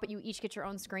co-op, but you each get your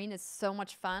own screen, is so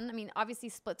much fun. I mean, obviously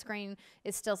split screen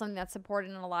is still something that's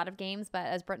supported in a lot of games. But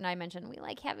as Britt and I mentioned, we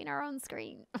like having our own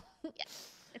screen. Yes,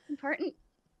 it's important.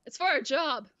 It's for our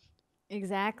job.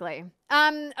 Exactly.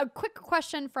 A quick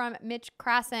question from Mitch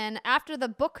Krasen. After the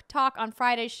book talk on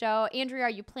Friday's show, Andrea, are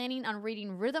you planning on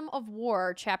reading Rhythm of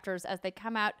War chapters as they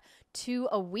come out 2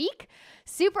 a week?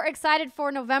 Super excited for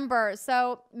November.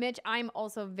 So, Mitch, I'm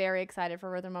also very excited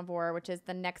for Rhythm of War, which is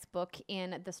the next book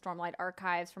in the Stormlight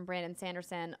Archives from Brandon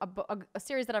Sanderson, a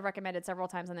series that I've recommended several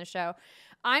times on the show.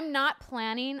 I'm not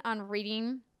planning on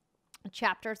reading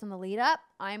chapters in the lead up.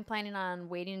 I'm planning on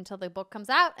waiting until the book comes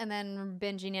out and then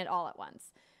binging it all at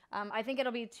once. I think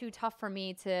it'll be too tough for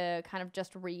me to kind of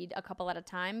just read a couple at a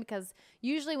time, because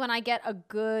usually when I get a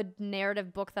good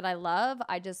narrative book that I love,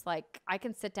 I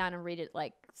can sit down and read it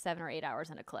like 7 or 8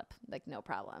 hours in a clip, like no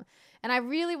problem. And I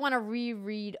really want to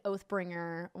reread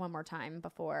Oathbringer one more time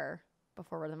before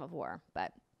Rhythm of War.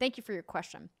 But thank you for your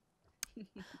question.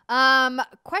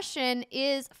 Question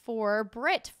is for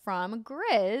Britt from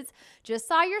Grizz. Just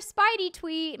saw your Spidey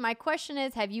tweet. My question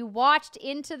is, have you watched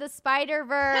Into the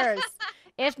Spider-Verse?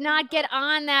 If not, get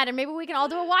on that, and maybe we can all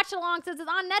do a watch along since it's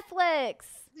on Netflix.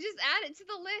 Just add it to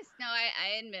the list. No,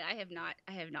 I admit I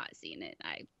have not seen it.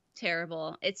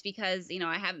 Terrible. It's because,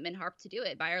 I haven't been harped to do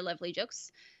it by our lovely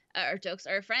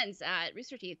our friends at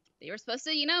Rooster Teeth. They were supposed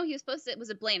to, it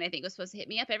was Blaine, I think, was supposed to hit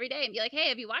me up every day and be like, hey,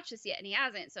 have you watched this yet? And he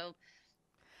hasn't. So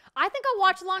I think a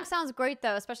watch along sounds great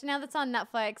though, especially now that's on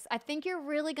Netflix. I think you're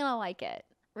really gonna like it.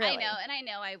 Really. I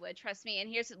know I would. Trust me. And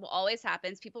here's what always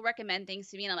happens. People recommend things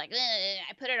to me and I'm like,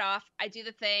 I put it off. I do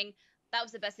the thing. That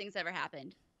was the best thing that's ever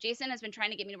happened. Jason has been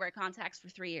trying to get me to wear contacts for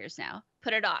 3 years now.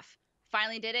 Put it off.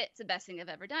 Finally did it. It's the best thing I've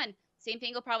ever done. Same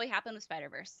thing will probably happen with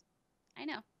Spider-Verse. I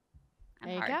know.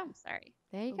 There you go. I'm sorry.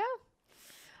 There you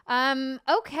go.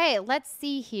 Okay, let's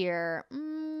see here.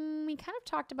 We kind of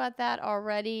talked about that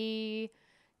already.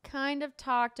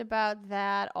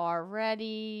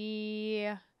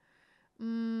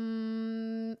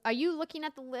 Are you looking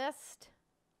at the list?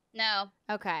 No.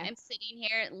 Okay. I'm sitting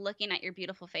here looking at your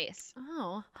beautiful face.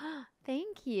 Oh,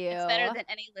 thank you. It's better than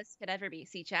any list could ever be.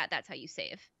 See, chat, that's how you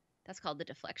save. That's called the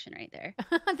deflection right there.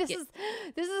 This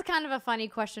is kind of a funny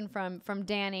question from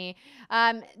Danny.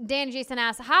 Danny Jason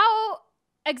asks, how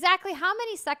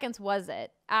many seconds was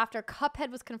it after Cuphead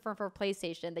was confirmed for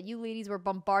PlayStation that you ladies were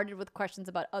bombarded with questions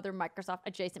about other Microsoft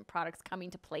adjacent products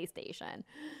coming to PlayStation?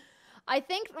 I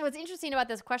think what's interesting about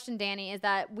this question, Danny, is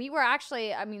that we were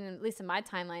actually, I mean, at least in my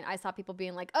timeline, I saw people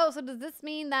being like, oh, so does this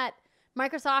mean that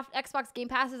Microsoft Xbox Game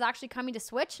Pass is actually coming to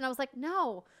Switch? And I was like,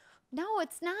 no,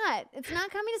 it's not. It's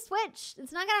not coming to Switch.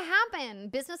 It's not going to happen.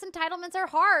 Business entitlements are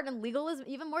hard and legal is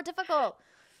even more difficult.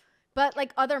 But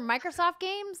like other Microsoft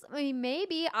games, I mean,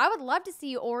 maybe. I would love to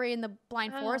see Ori and the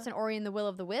Blind Forest and Ori and the Will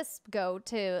of the Wisp go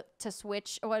to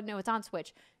Switch. Oh, no, it's on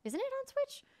Switch. Isn't it on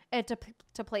Switch?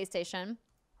 To PlayStation.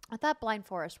 I thought Blind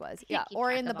Forest was. Yeah,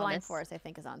 Ori and the Blind Forest, I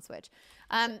think, is on Switch.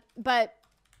 But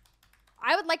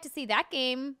I would like to see that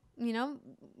game, you know,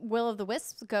 Will of the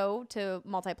Wisps go to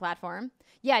multi-platform.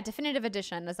 Yeah, Definitive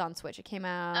Edition is on Switch. It came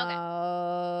out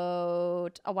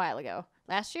a while ago.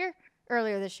 Last year?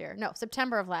 Earlier this year. No,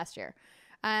 September of last year.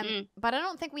 But I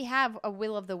don't think we have a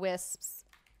Will of the Wisps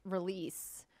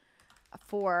release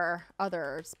for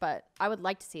others, but I would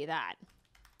like to see that.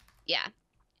 Yeah.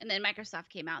 And then Microsoft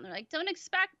came out and they're like, don't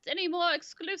expect any more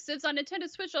exclusives on Nintendo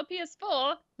Switch or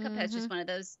PS4. Cuphead's just one of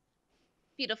those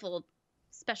beautiful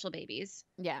special babies.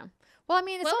 Yeah. Well, I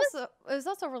mean, it was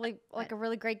also really like a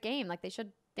really great game. Like they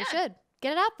should get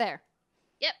it out there.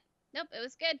 Yep. Nope. It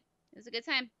was good. It was a good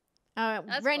time.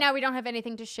 Right now, we don't have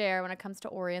anything to share when it comes to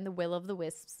Ori and the Will of the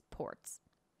Wisps ports.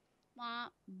 Wah,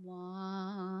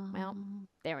 wah. Well,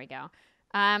 there we go.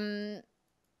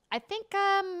 I think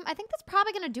that's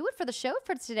probably going to do it for the show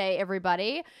for today,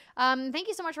 everybody. Thank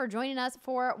you so much for joining us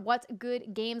for What's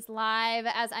Good Games Live.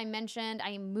 As I mentioned, I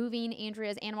am moving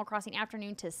Andrea's Animal Crossing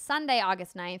Afternoon to Sunday,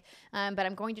 August 9th, but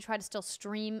I'm going to try to still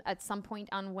stream at some point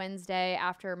on Wednesday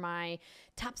after my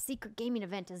top secret gaming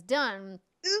event is done.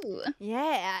 Ooh.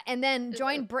 Yeah, and then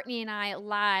join Brittany and I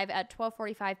live at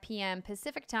 12:45 p.m.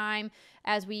 Pacific time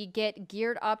as we get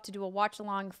geared up to do a watch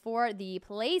along for the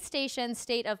PlayStation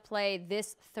State of Play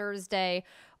this Thursday,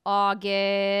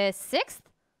 August 6th.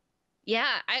 Yeah,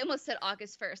 I almost said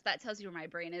August 1st. That tells you where my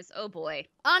brain is. Oh boy.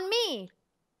 On me.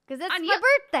 Because that's on my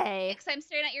birthday. Because I'm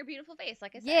staring at your beautiful face,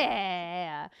 like I said.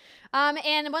 Yeah.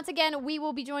 And once again, we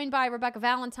will be joined by Rebecca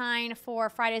Valentine for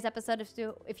Friday's episode.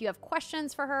 If you have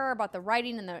questions for her about the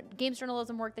writing and the games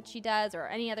journalism work that she does or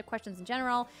any other questions in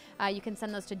general, you can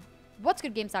send those to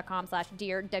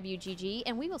whatsgoodgames.com/dearwgg.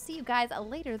 And we will see you guys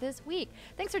later this week.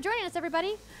 Thanks for joining us,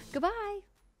 everybody. Goodbye.